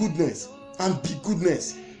 seek goodness and be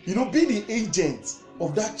goodness. Be the agent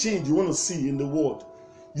of that change you want to see in the world.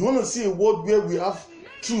 You want to see a world where we have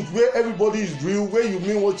truth, where everybody is real, where you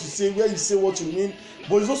mean what you say, where you say what you mean.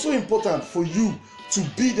 But it's also important for you to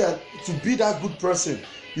be that good person.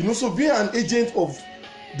 So be an agent of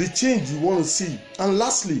the change you want to see. And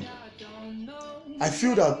lastly, I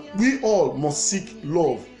feel that we all must seek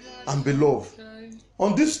love and be loved.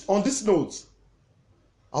 On this note,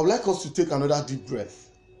 I would like us to take another deep breath,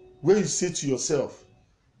 where you say to yourself,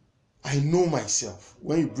 I know myself,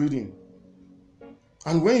 when you breathe in.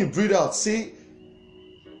 And when you breathe out, say,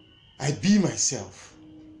 I be myself.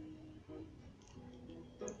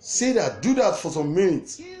 Say that, do that for some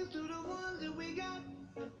minutes.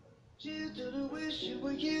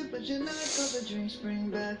 But you're not, 'cause the drinks bring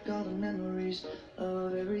back all the memories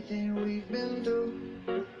of everything we've been through.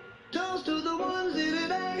 Toast to the ones here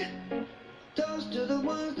today. Toast to the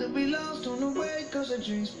ones that we lost on the way, 'cause the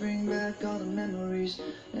drinks bring back all the memories,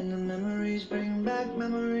 and the memories bring back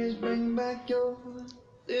your.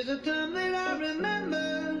 There's a time that I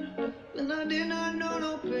remember when I did not know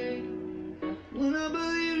no pain, when I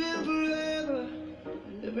believed in forever,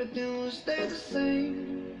 everything would stay the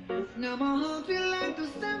same. Now my heart feel like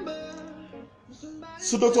December.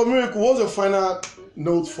 So Dr. Miracle, what's your final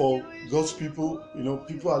note for God's people?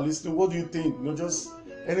 People are listening. What do you think? Just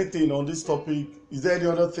anything on this topic. Is there any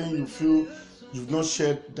other thing you feel you've not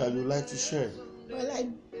shared that you'd like to share? Well,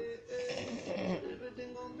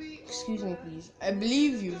 excuse me, please. I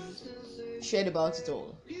believe you've shared about it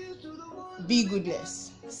all. Be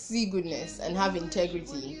goodness, see goodness, and have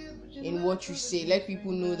integrity in what you say. Let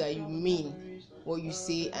people know that you mean what you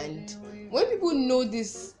say, and when people know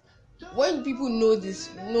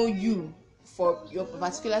you for your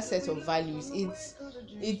particular set of values,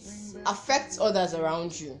 it affects others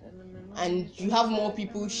around you, and you have more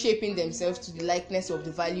people shaping themselves to the likeness of the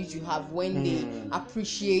values you have when they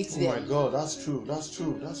appreciate them. Oh my God, that's true.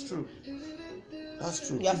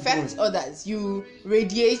 You affect others. You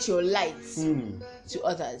radiate your light to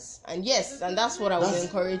others, and that's what I would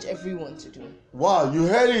encourage everyone to do. Wow, you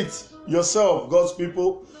heard it yourself, God's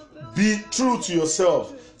people. Be true to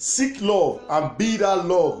yourself. Seek love and be that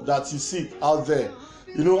love that you seek out there.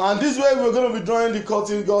 And this way we're going to be drawing the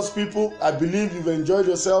curtain, God's people. I believe you've enjoyed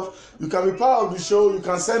yourself. You can be part of the show. You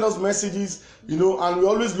can send us messages, and we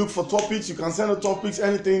always look for topics. You can send us topics,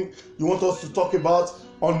 anything you want us to talk about.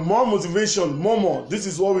 On More Motivation, more. This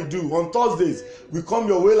is what we do. On Thursdays, we come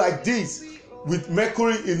your way like this with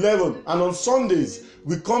Mercury 11. And on Sundays,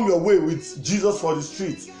 we come your way with Jesus for the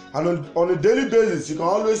Streets. And on a daily basis, you can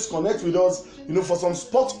always connect with us, for some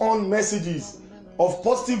spot-on messages of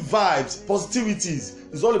positive vibes, positivities.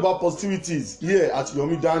 It's all about positivities here at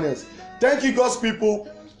Yomi Daniels. Thank you, God's people.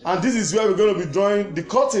 And this is where we're going to be drawing the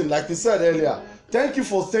curtain, like we said earlier. Thank you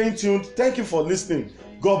for staying tuned. Thank you for listening.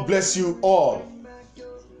 God bless you all.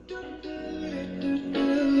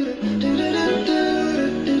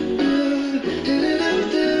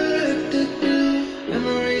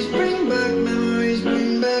 Memories bring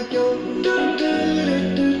back your.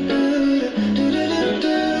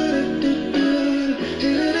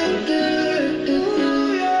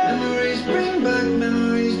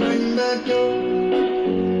 Memories bring back your.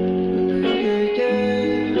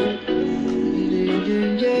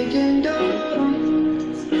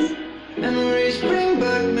 Memories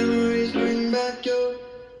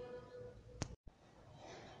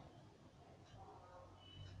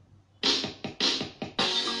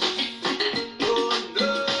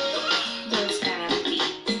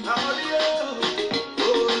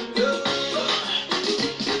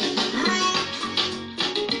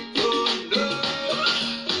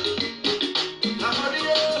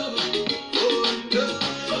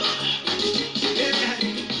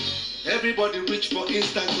search for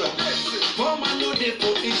Instagram. Come and know they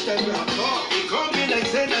for Instagram. It come be like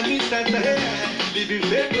saying I'm Instagram. Living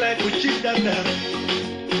fake life with cheap data.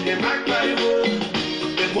 They make Bible.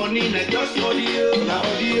 The money not just audio, na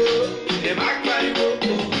audio. They make Bible.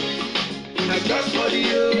 Not just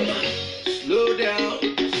audio. Slow down,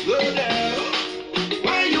 slow down.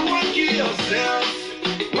 Why you want to kill yourself?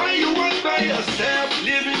 Why you want by yourself?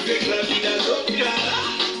 Living fake life in a loca.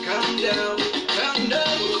 Calm down, calm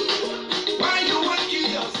down. Why you want to kill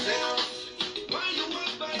yourself? Why you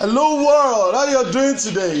want by Hello world, how you doing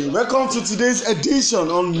today? Welcome to today's edition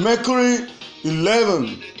on Mercury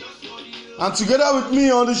 11. And together with me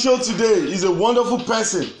on the show today is a wonderful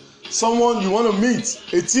person, someone you want to meet,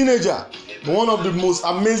 a teenager, one of the most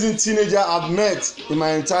amazing teenagers I've met in my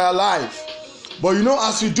entire life. But you know,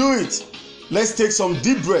 as we do it, let's take some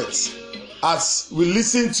deep breaths as we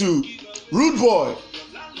listen to Rude Boy,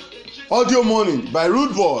 Audio Money by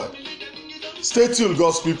Rude Boy. Stay tuned,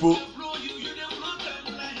 God's people.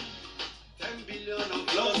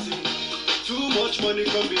 Too much money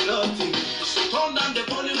can be nothing. So turn down the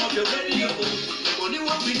volume of your radio. The money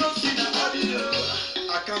won't be nothing in audio.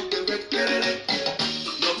 I can't get it.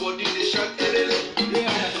 Nobody they shout it.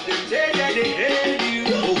 They say that they hate you.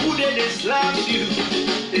 Or who they slap you.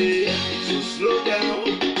 So slow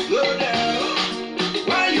down, slow down.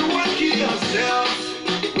 Why you want to kill yourself?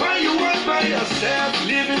 Why you want by yourself?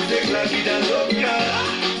 Living fake life in a loca.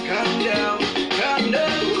 Calm down, calm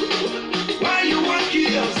down. Why you want to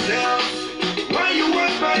kill yourself? Why you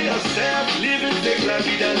want by yourself? Living fake life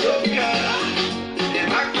in a loca. They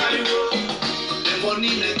make money roll. The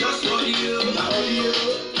money not just audio, audio.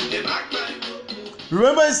 They make money roll.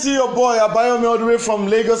 Remember, it's still your boy Abayomi all the way from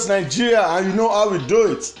Lagos, Nigeria, and you know how we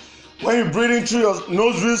do it. When you breathe in through your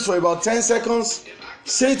nostrils for about 10 seconds,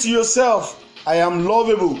 say to yourself, I am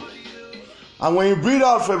lovable. And when you breathe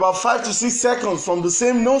out for about 5 to 6 seconds from the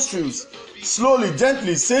same nostrils, slowly,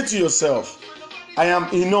 gently say to yourself, I am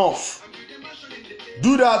enough.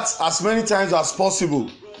 Do that as many times as possible.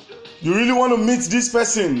 You really want to meet this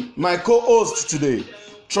person, my co-host today.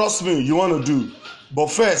 Trust me, you want to do. But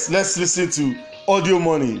first, let's listen to Audio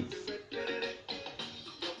Money.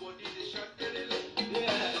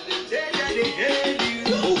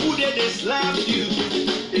 Or who they slap you.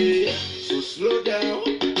 So slow down,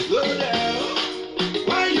 slow down.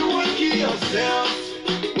 Why you want to kill yourself?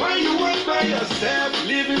 Why you want by yourself?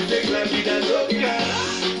 Living fake life in a loca.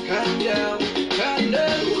 Calm down, calm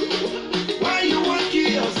down. Why you want to kill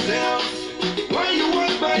yourself? Why you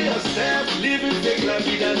want by yourself? Living fake life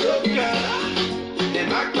in a loca. They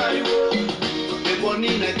make money roll. The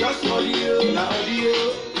money not just audio, na audio.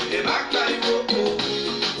 They make money roll.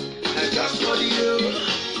 Not just audio.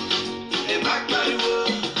 They make money roll.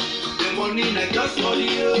 The money not just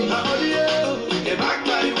audio, na audio. They make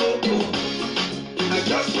money roll. Not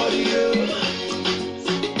just audio.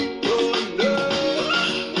 Oh no.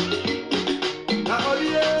 Na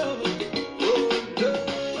audio. Oh no.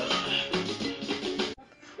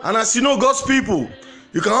 And as you know, God's people,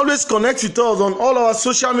 you can always connect with us on all our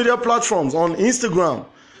social media platforms, on Instagram,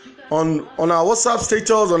 on our WhatsApp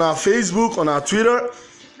status, on our Facebook, on our Twitter.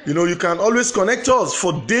 You know, you can always connect us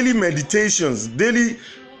for daily meditations, daily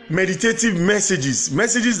meditative messages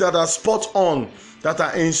that are spot on, that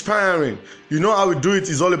are inspiring. You know how we do it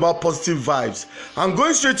is all about positive vibes. I'm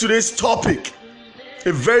going straight to today's topic,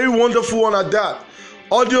 a very wonderful one at that.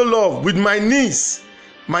 Audio love with my niece.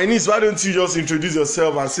 My niece, why don't you just introduce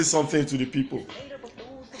yourself and say something to the people?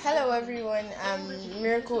 Hello everyone, I'm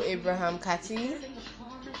Miracle Abraham Kati.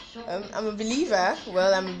 I'm a believer.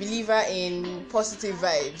 Well, I'm a believer in positive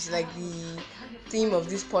vibes, like the theme of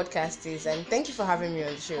this podcast is. And thank you for having me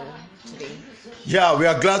on the show today. Yeah, we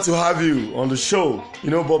are glad to have you on the show. You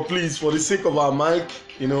know, but please, for the sake of our mic,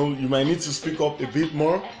 you know, you might need to speak up a bit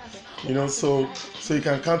more. You know, so you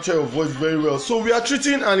can capture your voice very well. So we are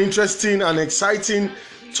treating an interesting and exciting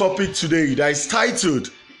topic today that is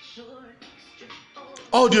titled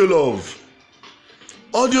Audio Love.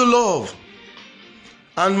 Audio Love.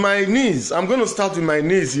 And my niece, I'm going to start with my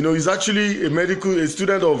niece. You know, he's actually a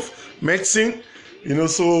student of medicine. You know,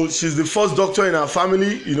 so she's the first doctor in our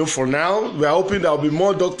family. You know, for now, we are hoping there will be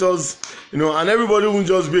more doctors. You know, and everybody won't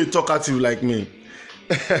just be a talkative like me.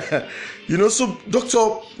 You know, so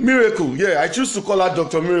Dr. Miracle, yeah, I choose to call her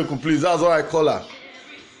Dr. Miracle, please. That's what I call her.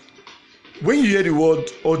 When you hear the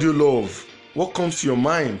word audio love, what comes to your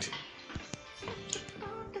mind?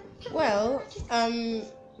 Well,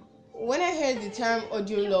 when I heard the term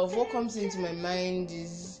audio love, what comes into my mind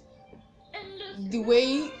is the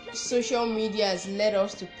way social media has led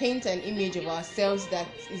us to paint an image of ourselves that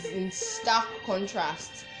is in stark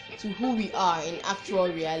contrast to who we are in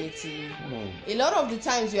actual reality. A lot of the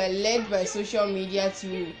times we are led by social media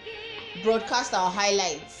to broadcast our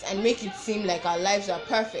highlights and make it seem like our lives are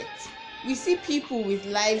perfect. We see people with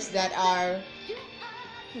lives that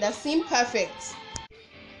seem perfect.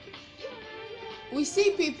 We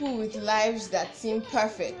see people with lives that seem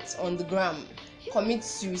perfect on the gram commit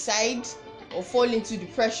suicide or fall into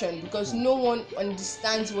depression because no one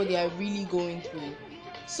understands what they are really going through.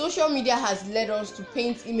 Social media has led us to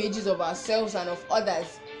paint images of ourselves and of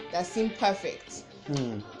others that seem perfect.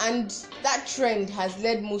 And that trend has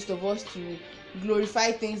led most of us to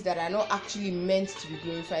glorify things that are not actually meant to be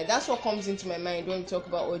glorified. That's what comes into my mind when we talk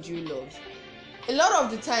about audio love. A lot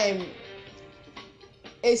of the time,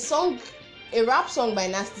 a rap song by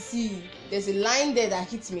Nasty C, there's a line there that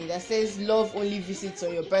hits me that says love only visits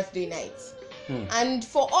on your birthday night. And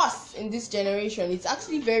for us in this generation, it's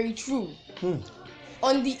actually very true.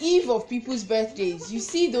 On the eve of people's birthdays, you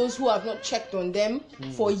see those who have not checked on them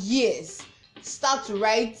for years start to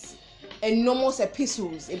write enormous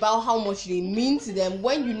epistles about how much they mean to them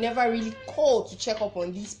when you never really call to check up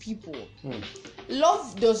on these people.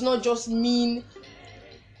 Love does not just mean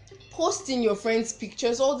posting your friends'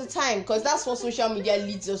 pictures all the time, because that's what social media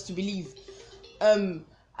leads us to believe.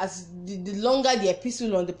 As the longer the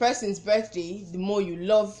epistle on the person's birthday, the more you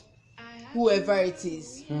love whoever it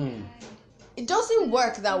is. It doesn't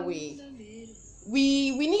work that way.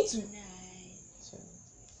 We need to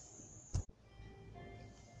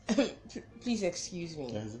please excuse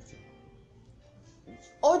me.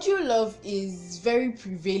 Audio love is very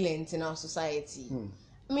prevalent in our society.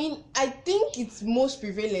 I mean, I think it's most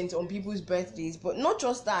prevalent on people's birthdays, but not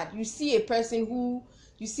just that. You see a person's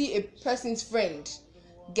friend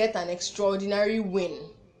get an extraordinary win,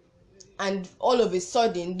 and all of a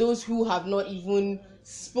sudden, those who have not even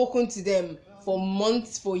spoken to them for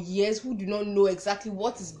months, for years, who do not know exactly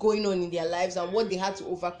what is going on in their lives and what they had to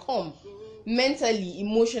overcome mentally,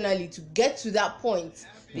 emotionally to get to that point,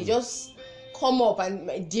 they just come up and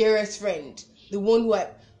my dearest friend, the one who I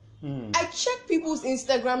check people's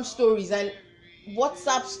Instagram stories and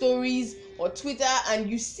WhatsApp stories or Twitter, and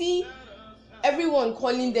you see everyone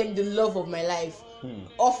calling them the love of my life.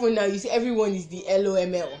 Often now you see everyone is the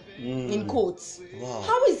LOML in quotes. Wow.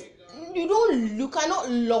 How is you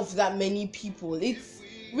cannot love that many people? It's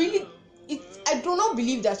really I do not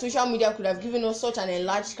believe that social media could have given us such an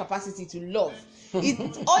enlarged capacity to love.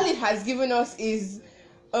 All it has given us is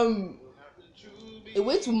a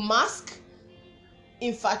way to mask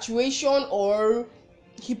infatuation or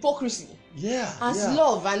hypocrisy as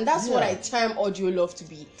love, and that's what I term audio love to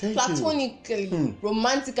be. Platonically,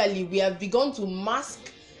 romantically, we have begun to mask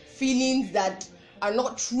feelings that are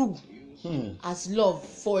not true as love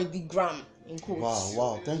for the gram, in quotes.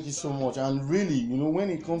 Wow, thank you so much. And really, when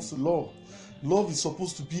it comes to love is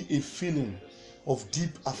supposed to be a feeling of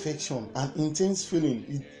deep affection and intense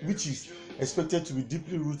feeling, which is expected to be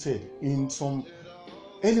deeply rooted in some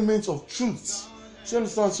elements of truth. Do you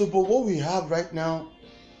understand? So, but what we have right now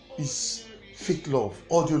is fake love,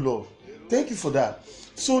 audio love. Thank you for that.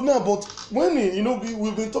 So now, but when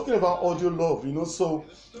we've been talking about audio love, so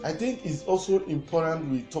I think it's also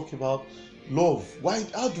important we talk about love.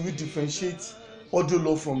 How do we differentiate audio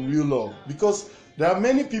love from real love? Because there are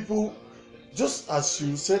many people, just as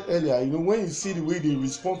you said earlier, when you see the way they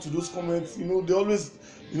respond to those comments, they always,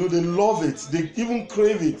 they love it, they even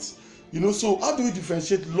crave it, so how do we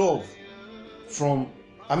differentiate love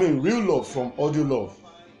real love from audio love?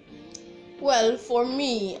 Well, for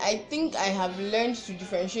me, I think I have learned to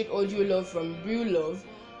differentiate audio love from real love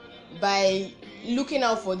by looking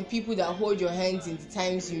out for the people that hold your hands in the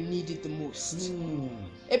times you need it the most.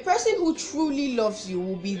 A person who truly loves you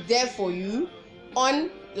will be there for you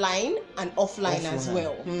online and offline as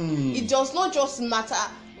well. It does not just matter.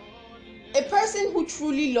 A person who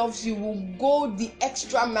truly loves you will go the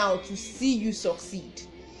extra mile to see you succeed.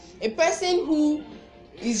 A person who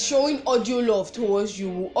is showing audio love towards you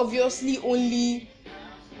will obviously only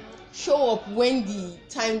show up when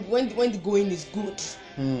the going is good.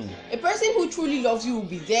 A person who truly loves you will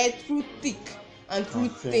be there through thick and through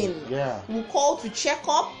thin. Will call to check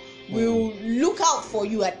up, will look out for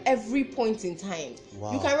you at every point in time.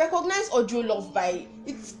 You can recognize audio love by,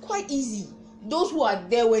 it's quite easy. Those who are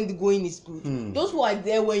there when the going is good, those who are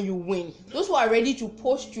there when you win, those who are ready to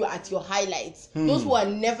post you at your highlights, those who are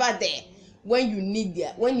never there when you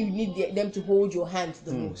need them to hold your hand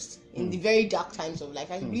the most in the very dark times of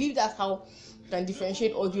life. I believe that's how you can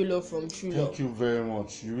differentiate audio love from true love. Thank you very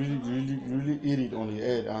much. You really hit it on the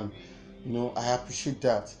head, and I appreciate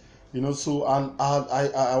that. So, and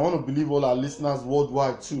I want to believe all our listeners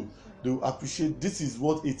worldwide too they will appreciate. This is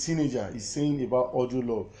what a teenager is saying about audio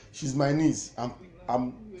love. She's my niece.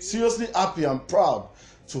 I'm seriously happy and proud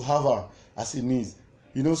to have her as a niece.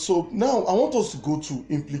 You know, so now I want us to go to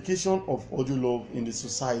implication of audio love in the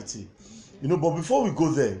society. You know, but before we go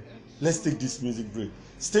there, let's take this music break.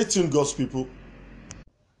 Stay tuned, God's people.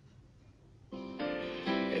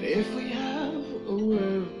 And if we have a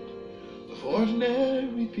world of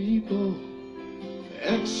ordinary people,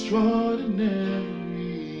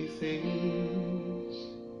 extraordinary things.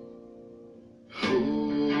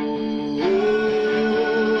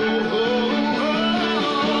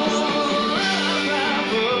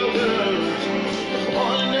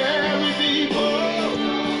 Ordinary people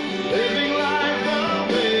living life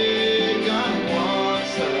the way God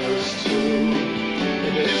wants us to.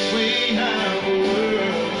 And if we have a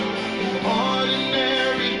world of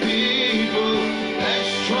ordinary people,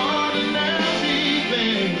 extraordinary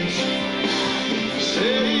things.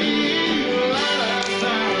 Say last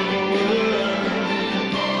time a world of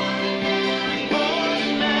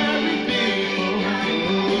ordinary people.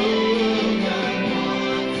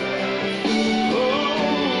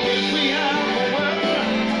 Oh, if we have a world,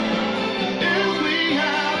 if we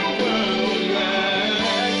have a world,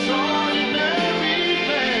 extraordinary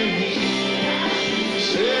things.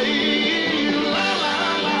 Say la la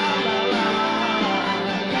la la la.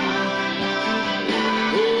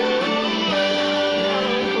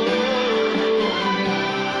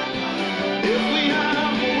 If we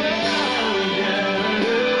have a world, yeah,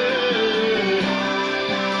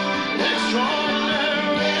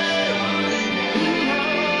 extraordinary,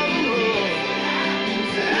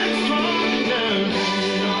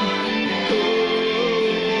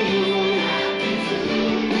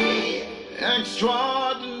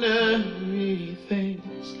 extraordinary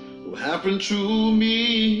things will happen to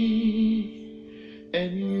me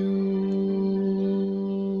and you.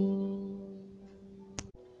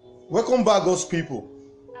 Welcome back, God's people.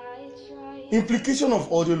 Implication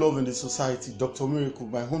of audio love in the society. Dr. Miracle,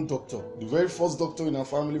 my home doctor, the very first doctor in our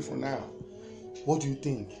family for now. What do you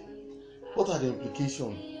think? What are the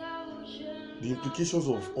implications? The implications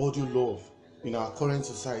of audio love in our current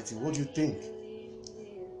society. What do you think?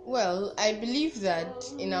 Well, I believe that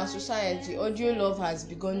in our society, audio love has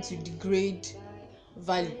begun to degrade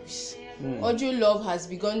values. Audio love has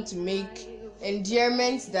begun to make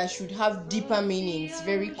endearments that should have deeper meanings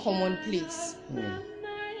very commonplace.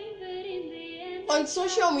 On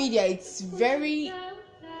social media, it's very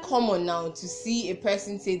common now to see a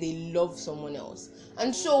person say they love someone else.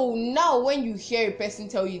 And so now when you hear a person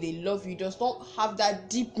tell you they love you, it does not have that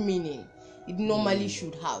deep meaning it normally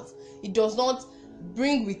should have. It does not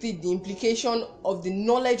bring with it the implication of the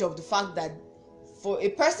knowledge of the fact that for a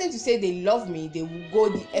person to say they love me, they will go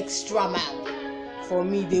the extra mile for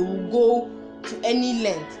me. They will go to any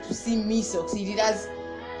length to see me succeed. It has,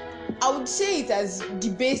 I would say it has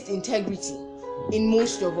debased integrity in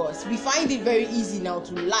most of us. We find it very easy now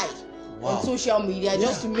to lie on social media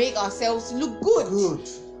just to make ourselves look good.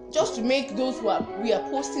 Just to make those who we are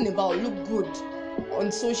posting about look good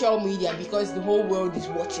on social media because the whole world is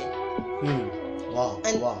watching.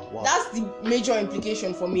 That's the major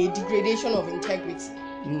implication for me, a degradation of integrity.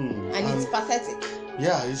 And it's pathetic.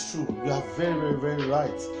 Yeah, it's true. You are very, very, very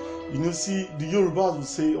right. You know, see, the Yorubas will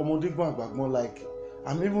say, more like,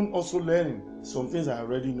 I'm even also learning some things I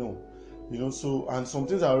already know. You know, so, and some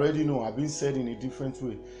things I already know are being said in a different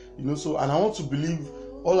way. You know, so, and I want to believe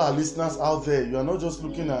all our listeners out there, you are not just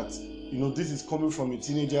looking at, you know, this is coming from a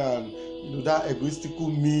teenager and, you know, that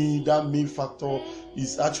egoistical me, that me factor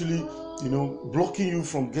is actually, you know, blocking you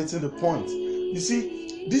from getting the point. You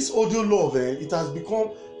see, this audio love, it has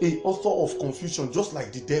become a author of confusion, just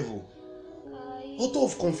like the devil. Author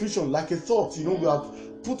of confusion, like a thought. You know, we have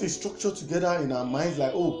put a structure together in our minds,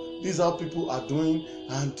 like, oh, this is how people are doing,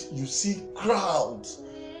 and you see crowds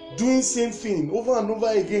doing same thing over and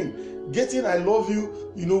over again, getting I love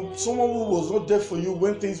you. You know, someone who was not there for you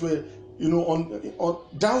when things were, you know, on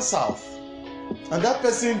down south, and that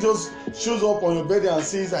person just shows up on your bed and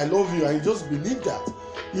says I love you, and you just believe that.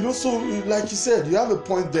 You know, so like you said, you have a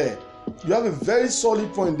point there. You have a very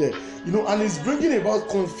solid point there. You know, and it's bringing about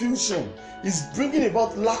confusion. It's bringing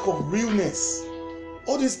about lack of realness.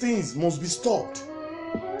 All these things must be stopped.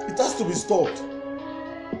 It has to be stopped.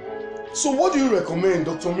 So what do you recommend,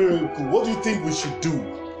 Dr. Miracle? What do you think we should do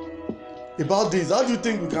about this? How do you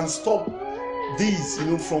think we can stop these, you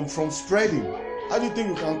know, from spreading? How do you think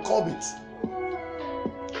we can curb it?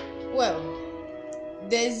 Well,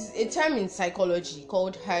 there's a term in psychology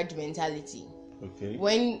called herd mentality. Okay.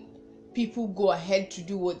 When people go ahead to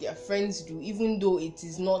do what their friends do, even though it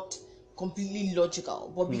is not completely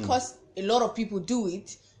logical, but because a lot of people do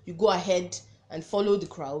it, you go ahead and follow the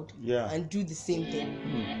crowd and do the same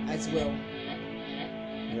thing as well.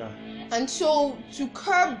 And so to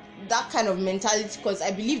curb that kind of mentality, because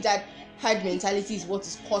I believe that herd mentality is what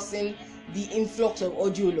is causing the influx of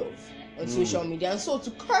audio love on social media. And so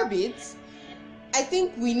to curb it, I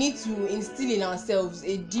think we need to instill in ourselves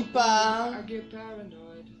a deeper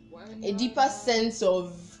sense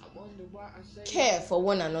of care for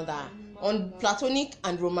one another on platonic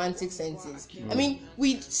and romantic senses. I mean,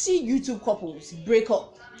 we see YouTube couples break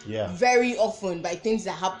up very often by things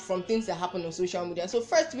that happen on social media. So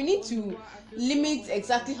first, we need to limit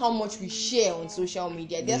exactly how much we share on social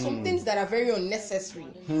media. There are some things that are very unnecessary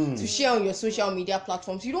to share on your social media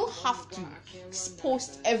platforms. You don't have to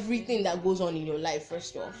post everything that goes on in your life,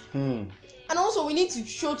 first off. And also, we need to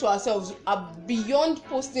show to ourselves, beyond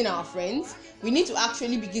posting our friends, we need to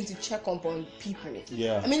actually begin to check up on people.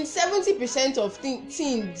 I mean, 70% of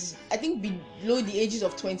teens, I think below the ages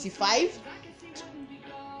of 25,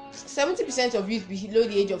 70% of youth below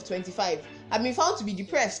the age of 25 have been found to be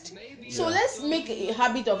depressed. So let's make a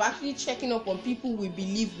habit of actually checking up on people we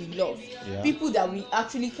believe we love, people that we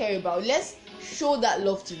actually care about. Let's show that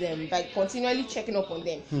love to them by continually checking up on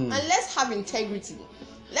them. And let's have integrity.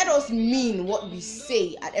 Let us mean what we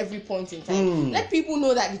say at every point in time. Let people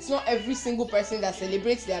know that it's not every single person that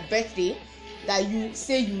celebrates their birthday that you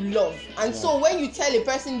say you love. And so when you tell a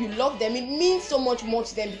person you love them, it means so much more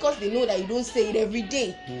to them because they know that you don't say it every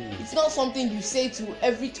day. It's not something you say to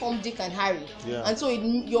every Tom, Dick and Harry. And so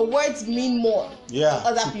your words mean more to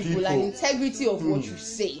other people. And integrity of what you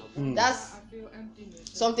say. That's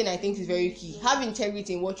something I think is very key. Have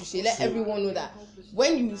integrity in what you say. Let everyone know that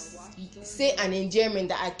when you say an endearment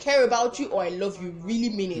that I care about you or I love you, really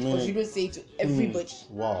mean it, because you don't say it to everybody.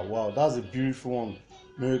 Wow, that's a beautiful one,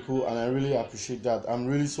 Miracle, and I really appreciate that. I'm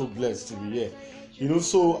really so blessed to be here.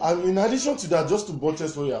 So in addition to that, just to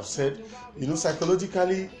buttress what you have said,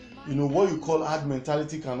 psychologically, what you call herd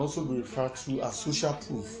mentality can also be referred to as social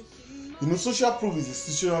proof. Social proof is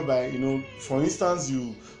institutional by, for instance,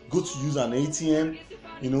 you go to use an ATM,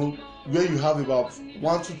 where you have about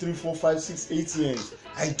 1, 2, 3, 4, 5, 6 ATMs.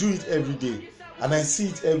 I do it every day and I see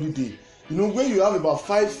it every day. Where you have about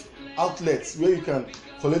 5 outlets where you can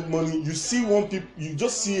collect money, you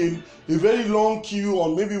just see a very long queue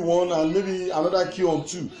on maybe one and maybe another queue on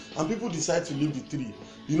 2, and people decide to leave the 3.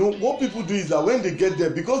 What people do is that when they get there,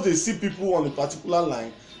 because they see people on a particular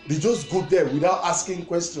line, they just go there without asking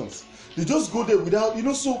questions. They just go there without,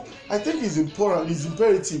 so I think it's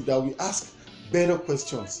imperative that we ask better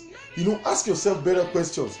questions. Ask yourself better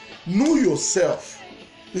questions. Know yourself.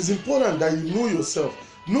 It's important that you know yourself.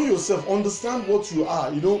 Know yourself. Understand what you are.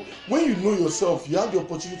 When you know yourself, you have the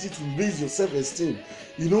opportunity to raise your self-esteem.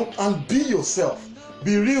 And be yourself.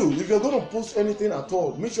 Be real. If you're going to post anything at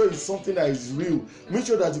all, make sure it's something that is real. Make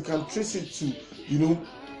sure that you can trace it to,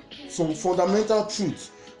 some fundamental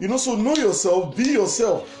truths. So know yourself. Be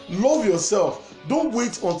yourself. Love yourself. Don't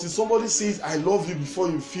wait until somebody says I love you before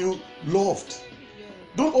you feel loved.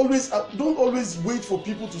 Don't always wait for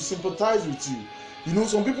people to sympathize with you.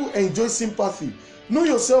 Some people enjoy sympathy. Know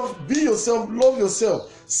yourself, be yourself, love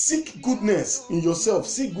yourself. Seek goodness in yourself.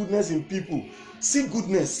 Seek goodness in people. Seek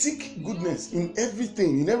goodness in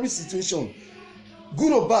everything, in every situation.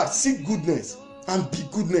 Good or bad, seek goodness and be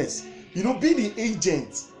goodness. Be the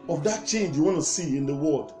agent of that change you want to see in the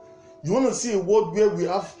world. You want to see a world where we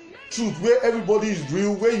have truth, where everybody is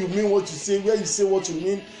real, where you mean what you say, where you say what you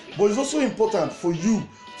mean. But it's also important for you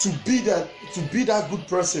to be that good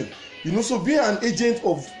person. So be an agent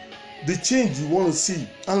of the change you want to see.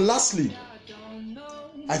 And lastly,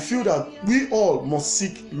 I feel that we all must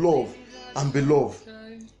seek love and be loved.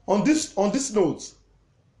 On this note,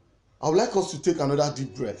 I would like us to take another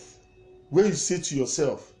deep breath, where you say to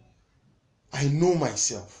yourself, I know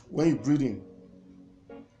myself, when you breathe in.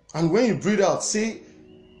 And when you breathe out, say,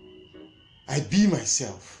 I be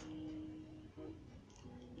myself.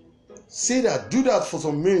 Say that, do that for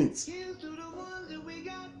some minutes. Cheers to the ones that we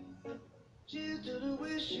got. Cheers to the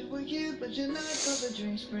wish you were here, but you're not. 'Cause the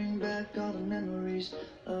drinks bring back all the memories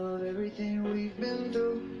of everything we've been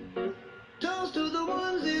through. Toast to the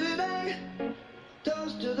ones here today.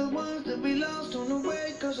 Toast to the ones that we lost on the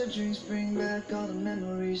way. 'Cause the drinks bring back all the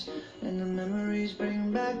memories, and the memories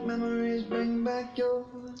bring back your.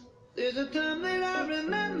 There's a time that I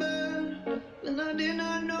remember when I did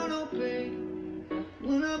not know no pain.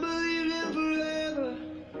 When I believed in forever,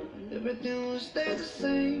 everything would stay the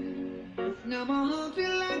same. Now my heart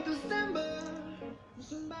feels like December.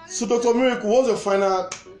 So, Dr. Miracle, what's your final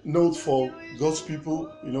note for God's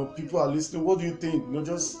people? People are listening. What do you think?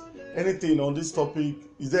 Just anything on this topic.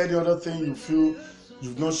 Is there any other thing you feel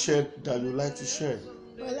you've not shared that you'd like to share?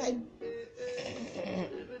 Well, I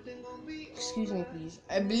excuse me, please.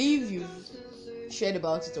 I believe you've shared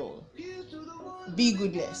about it all. Be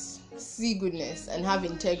goodness, see goodness, and have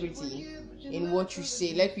integrity in what you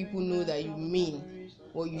say. Let people know that you mean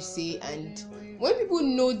what you say, and when people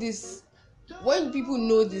know this,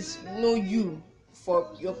 know you for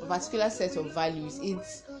your particular set of values,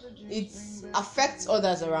 it affects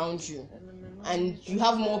others around you, and you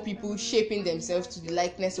have more people shaping themselves to the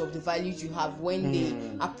likeness of the values you have when they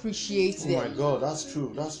appreciate them. Oh my God, that's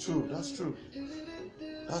true.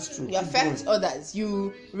 You affect others.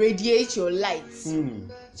 You radiate your light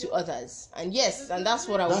to others, and that's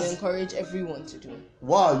what I would encourage everyone to do.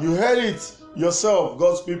 Wow, you heard it yourself,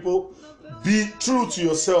 God's people. Be true to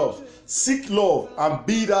yourself. Seek love and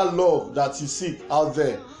be that love that you seek out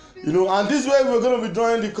there. And this way we're going to be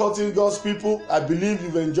drawing the curtain, God's people. I believe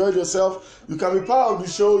you've enjoyed yourself. You can be part of the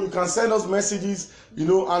show. You can send us messages, and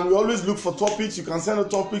we always look for topics. You can send us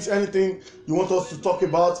topics, anything you want us to talk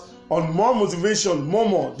about. On More Motivation,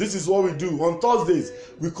 More. This is what we do. On Thursdays,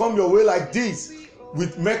 we come your way like this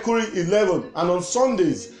with Mercury 11. And on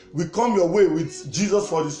Sundays, we come your way with Jesus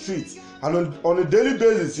for the Streets. And on a daily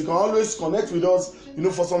basis, you can always connect with us,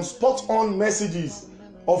 for some spot-on messages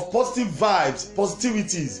of positive vibes,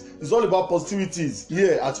 positivities. It's all about positivities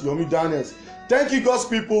here at Yomi Daniels. Thank you, God's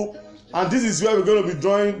people. And this is where we're going to be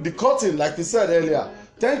drawing the curtain, like we said earlier.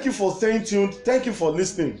 Thank you for staying tuned. Thank you for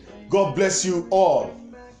listening. God bless you all.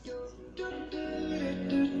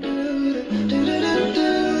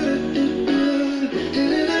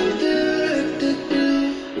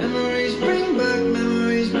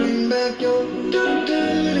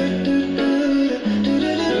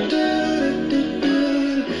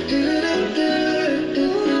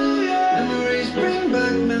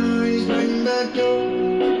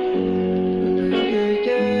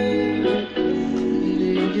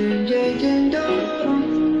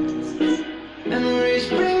 Memories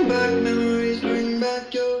bring